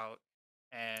Jackson was out,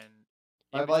 and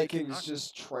My it was just Vikings not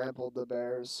just trampled the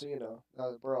Bears, so you know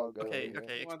we're all good over okay. here.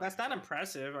 Okay, Well, explain that's not yourself.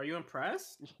 impressive. Are you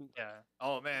impressed? Yeah.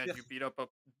 Oh man, Yeah. you beat up a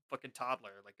fucking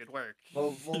toddler. Like good work.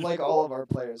 Well, like all of our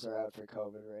players are out for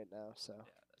COVID right now, so.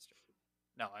 Yeah, that's true.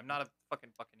 No, I'm not a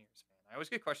fucking Buccaneers fan. I always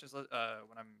get questions when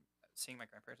I'm seeing my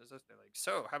grandparents and stuff. They're like,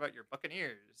 "So, how about your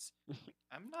Buccaneers?" Like,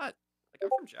 I'm not like I'm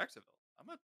from Jacksonville. I'm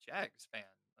a Jags fan.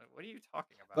 Like, what are you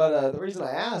talking about? But the reason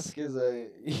I ask is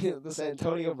this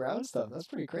Antonio Brown stuff. That's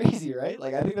pretty crazy, right?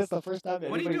 Like I think that's the first time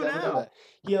What do you anybody's do ever done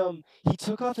now? that. He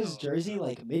took off his Oh jersey no.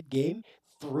 like mid game,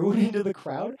 threw it into the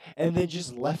crowd, and then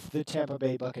just left the Tampa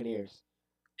Bay Buccaneers.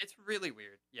 It's really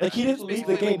weird. Like Yeah, he he didn't just leave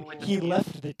the basically like game; quit the he team.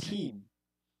 left the team.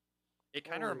 It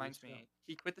kind of Holy reminds shit. me.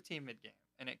 He quit the team mid game,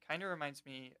 and it kind of reminds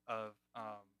me of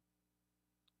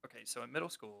Okay, so in middle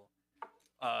school,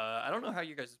 I don't know how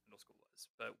you guys' middle school was,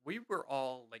 but we were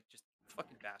all like just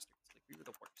fucking bastards. Like we were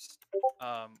the worst.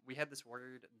 We had this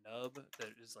word nub that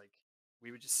is like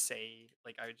we would just say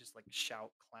like I would just like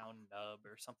shout clown nub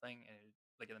or something, and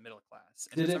like in the middle of class.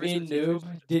 And Did for it some reason mean the teachers noob?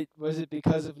 would just Was it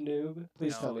because of noob?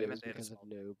 Please tell no, me it it meant was they had a because of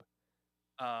small noob. dick.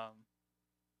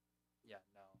 Yeah,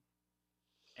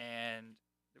 no, and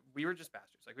we were just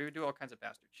bastards. Like we would do all kinds of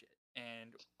bastard shit,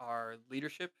 and our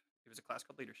leadership. It was a class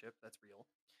called leadership. That's real.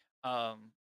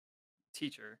 Um,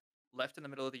 teacher left in the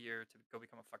middle of the year to go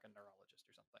become a fucking neurologist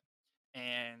or something.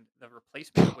 And the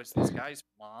replacement was this guy's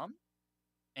mom.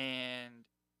 And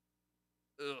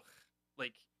ugh,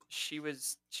 like she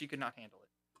could not handle it,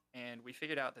 and we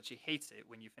figured out that she hates it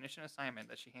when you finish an assignment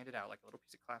that she handed out, like a little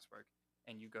piece of classwork,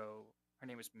 and you go. Her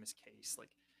name was Miss Case.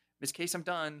 Like, Miss Case, I'm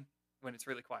done. When it's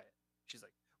really quiet, she's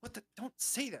like, "What the? Don't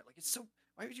say that. Like, it's so.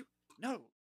 Why would you? No."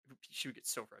 She would get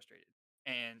so frustrated,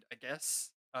 and I guess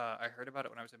I heard about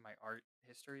it when I was in my art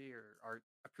history or art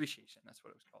appreciation. That's what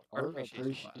it was called. Art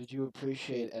appreciation class. Did you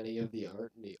appreciate any of the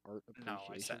art in the art No, I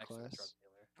appreciation sat next to a drug class?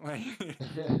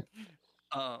 dealer.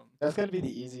 Like, That's gotta be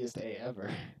the easiest A ever.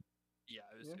 yeah,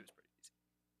 it was pretty easy.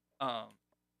 Um,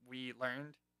 we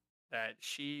learned that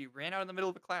she ran out in the middle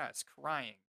of the class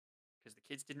crying because the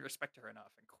kids didn't respect her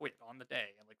enough and quit on the day,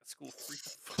 and like the school freaked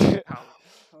the fuck out.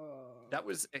 That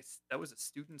was a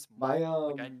student's My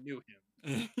mom. Like, I knew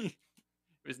him.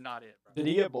 It was not it, bro. Did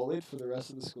he get bullied for the rest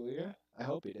of the school year? I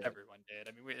hope he did. Everyone did.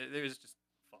 I mean, it was just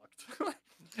fucked.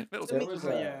 Middle To There me,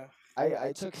 school. was yeah.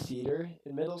 I took theater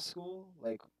in middle school,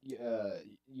 like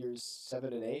years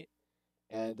 7 and 8,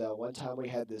 and one time we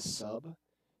had this sub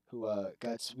who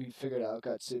we figured out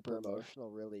got super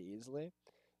emotional really easily.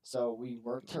 So we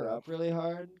worked her up really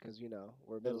hard because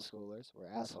we're middle schoolers, we're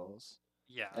assholes,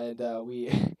 Yeah. and we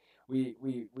we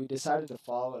decided to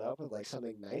follow it up with like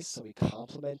something nice. So we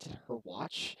complimented her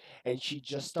watch, and she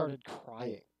just started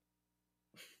crying.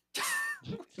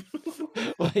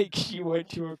 Like she went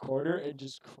to a corner and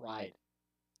just cried.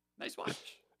 Nice watch.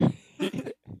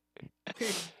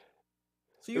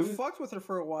 So you fucked with her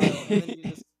for a while, and then you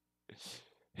just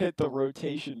hit the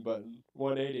rotation button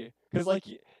 180. Because like,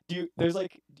 do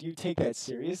you take that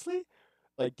seriously?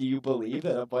 Like, do you believe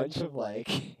that a bunch of like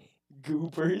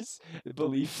goobers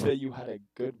believe that you had a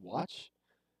good watch?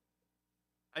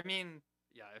 I mean,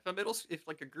 yeah. If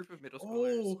like a group of middle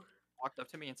schoolers oh. walked up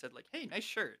to me and said like, "Hey, nice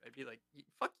shirt," I'd be like,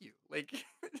 "Fuck you!" Like,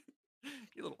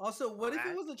 you little. Also, what if it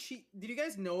brat. was a cheap? Did you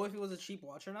guys know if it was a cheap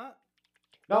watch or not?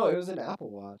 No, it was an Apple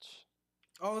Watch.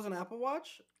 Oh, it was an Apple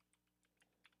Watch.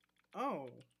 Oh,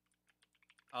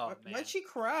 Oh man. why'd she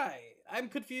cry? I'm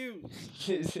confused.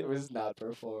 It was not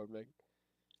performing.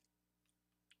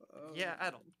 Yeah, I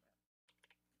don't.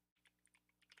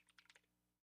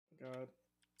 God.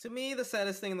 To me, the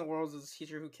saddest thing in the world is a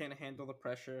teacher who can't handle the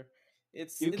pressure.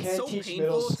 It's You it's can't so teach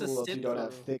middle painful to school if sit you don't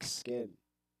have through. thick skin.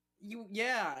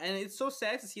 And it's so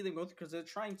sad to see them go through because they're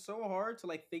trying so hard to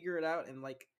like figure it out, and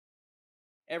like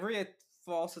every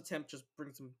false attempt just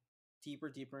brings them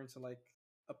deeper into like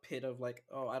a pit of like,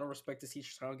 oh, I don't respect this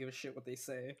teacher, so I don't give a shit what they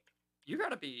say. You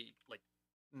gotta be like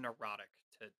neurotic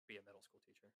to be a middle school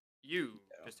teacher. You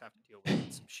just have to deal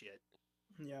with some shit.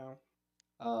 Yeah.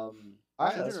 All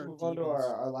right, Children let's are move on to demons.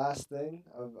 our last thing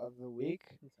of the week.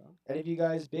 Okay. Any of you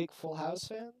guys big Full House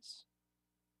fans?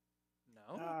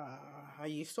 No. I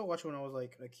used to watch when I was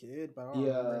like a kid, but I don't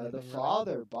remember anything. The really.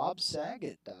 father, Bob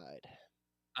Saget, died.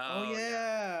 Oh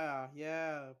yeah.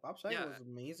 yeah. Bob Saget Yeah. was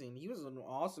amazing. He was an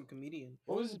awesome comedian.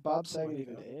 What was Bob Oh my Saget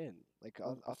even God. in? Like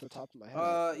off the top of my head.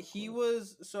 I have no He clue.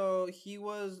 was no, he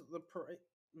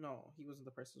wasn't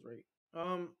the Price is Right.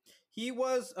 He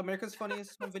was America's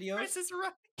Funniest Home Videos. Price is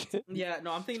Right. Yeah,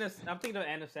 no, I'm thinking of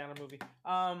Adam Sandler movie.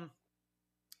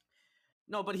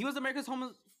 No, but he was America's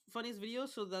Funniest Videos,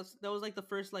 so that was like the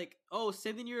first like, oh,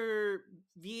 send in your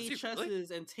VHSs really?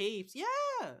 and tapes. Yeah,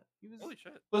 he was. Holy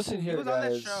shit. Listen He here, was on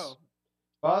that guys. show.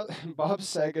 Bob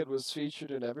Saget was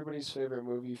featured in everybody's favorite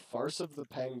movie, Farce of the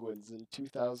Penguins, in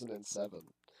 2007.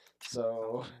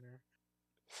 So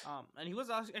And he was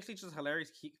actually just a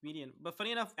hilarious comedian. But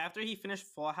funny enough, after he finished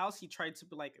Full House, he tried to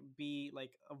be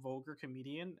like a vulgar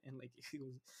comedian, and like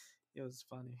it was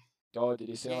funny. oh, did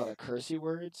he say a lot of cursey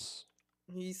words?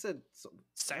 He said,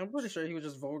 I'm pretty sure he was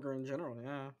just vulgar in general.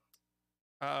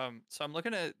 Yeah. So I'm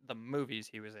looking at the movies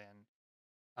he was in.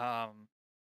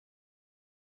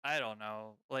 I don't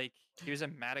know. Like, he was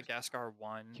in Madagascar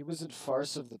 1. He was in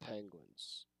Farce of the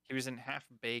Penguins. He was in Half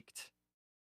Baked.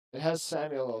 It has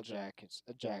Samuel L.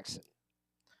 Jackson.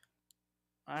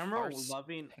 I remember Farce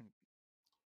loving.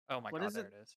 Oh my What god, is there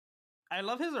it? it is. I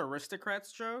love his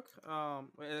aristocrats joke.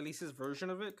 At least his version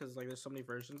of it, because like there's so many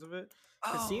versions of it.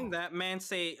 Because seeing that man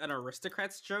say an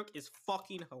aristocrats joke is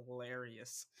fucking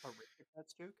hilarious.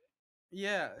 Aristocrats joke?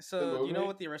 Yeah. So do you know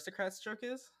what the aristocrats joke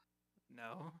is?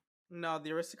 No. No,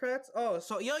 the aristocrats. Oh,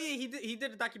 so yeah, he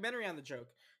did a documentary on the joke,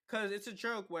 because it's a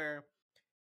joke where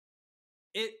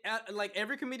it like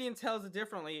every comedian tells it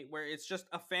differently. Where it's just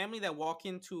a family that walk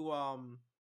into a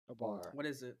bar. What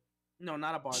is it? No,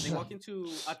 not a bar. They walk into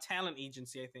a talent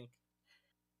agency, I think,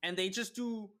 and they just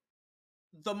do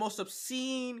the most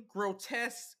obscene,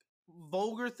 grotesque,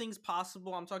 vulgar things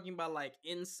possible. I'm talking about like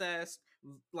incest,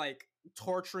 like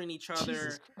torturing each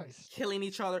other, killing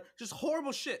each other, just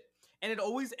horrible shit. And it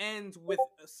always ends with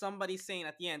somebody saying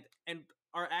at the end, and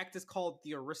our act is called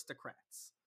The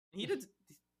Aristocrats. He did.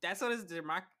 That's what his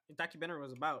documentary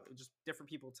was about. Just different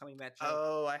people telling that joke.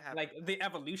 Oh, I have Like the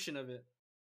evolution of it.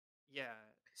 Yeah.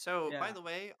 So, by Yeah. the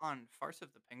way, on Farce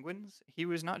of the Penguins, he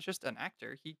was not just an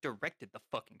actor; he directed the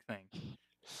fucking thing.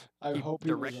 I He hope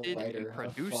he was a directed and writer of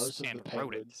produced Farce of and the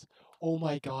wrote it. Penguins. Oh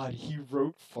my god, he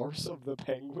wrote Farce of the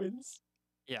Penguins?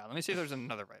 Yeah. Let me see if there's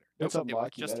another writer. It's Nope, a it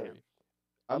was just him. mockumentary.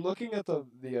 I'm looking at the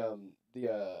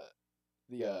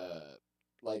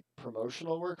like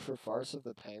promotional work for Farce of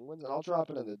the Penguins, and I'll drop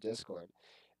it in the Discord.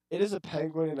 It is a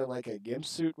penguin in like a gimp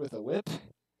suit with a whip.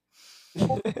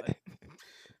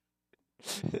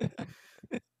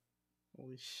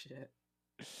 Holy shit.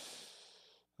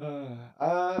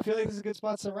 I feel like this is a good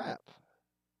spot to wrap.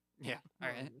 Yeah. All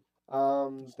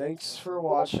right. Thanks for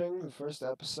watching the first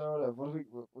episode of what we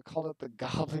called it, the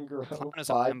Goblin Grow Clown is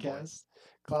a femboy. podcast.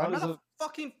 I'm Clown is not a a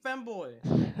fucking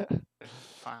femboy.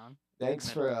 Clown.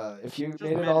 Thanks Middle. for if you Just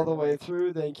made it all the way matter.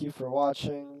 through. Thank you for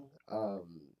watching.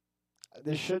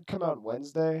 This should come out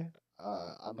Wednesday.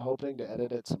 I'm hoping to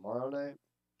edit it tomorrow night.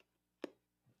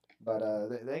 But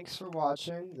thanks for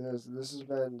watching. This has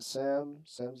been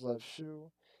Sam's Left Shoe.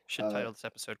 Should title this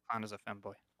episode "Clown is a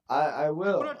femboy." I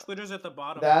will. Put our Twitters at the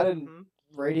bottom. That and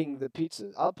rating the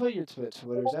pizzas. I'll put your Twitters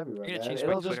everywhere, You're gonna man. change my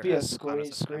It'll just Twitter be a hat to Clown is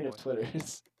a screen of femboy.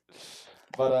 Twitters.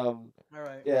 But All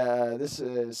right. yeah, this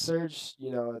is Serge.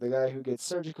 You know, the guy who gets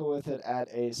surgical with it at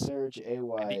a Serge I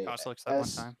beat Koslix that one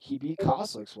AYS. time. He beat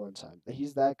Koslix one time.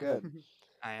 He's that good.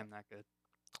 I am that good.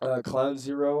 Clown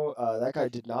Zero. That guy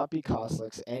did not beat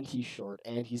Koslix, and he's short,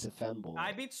 and he's a femboy.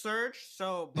 I beat Surge,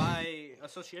 so by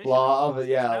association. Law of I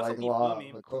yeah, also like beat law Bloomy.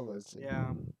 of equivalency.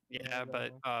 Yeah. Yeah,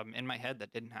 but in my head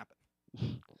that didn't happen.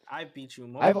 I beat you.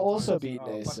 I've multiple also times. beaten a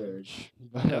fucking- Surge.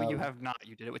 But, No, you have not.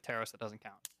 You did it with Taros. That doesn't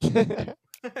count.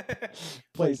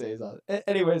 Play A's on.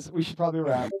 Anyways, we should probably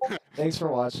wrap. Thanks for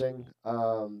watching.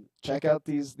 Check out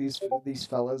these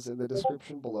fellas in the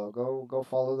description below. Go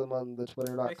follow them on the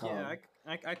twitter.com. Yeah,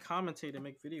 I commentate and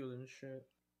make videos and shit.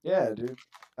 Yeah, dude.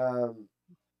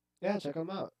 Yeah, check them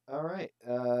out. All right.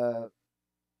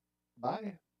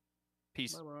 Bye.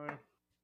 Peace. Bye bye.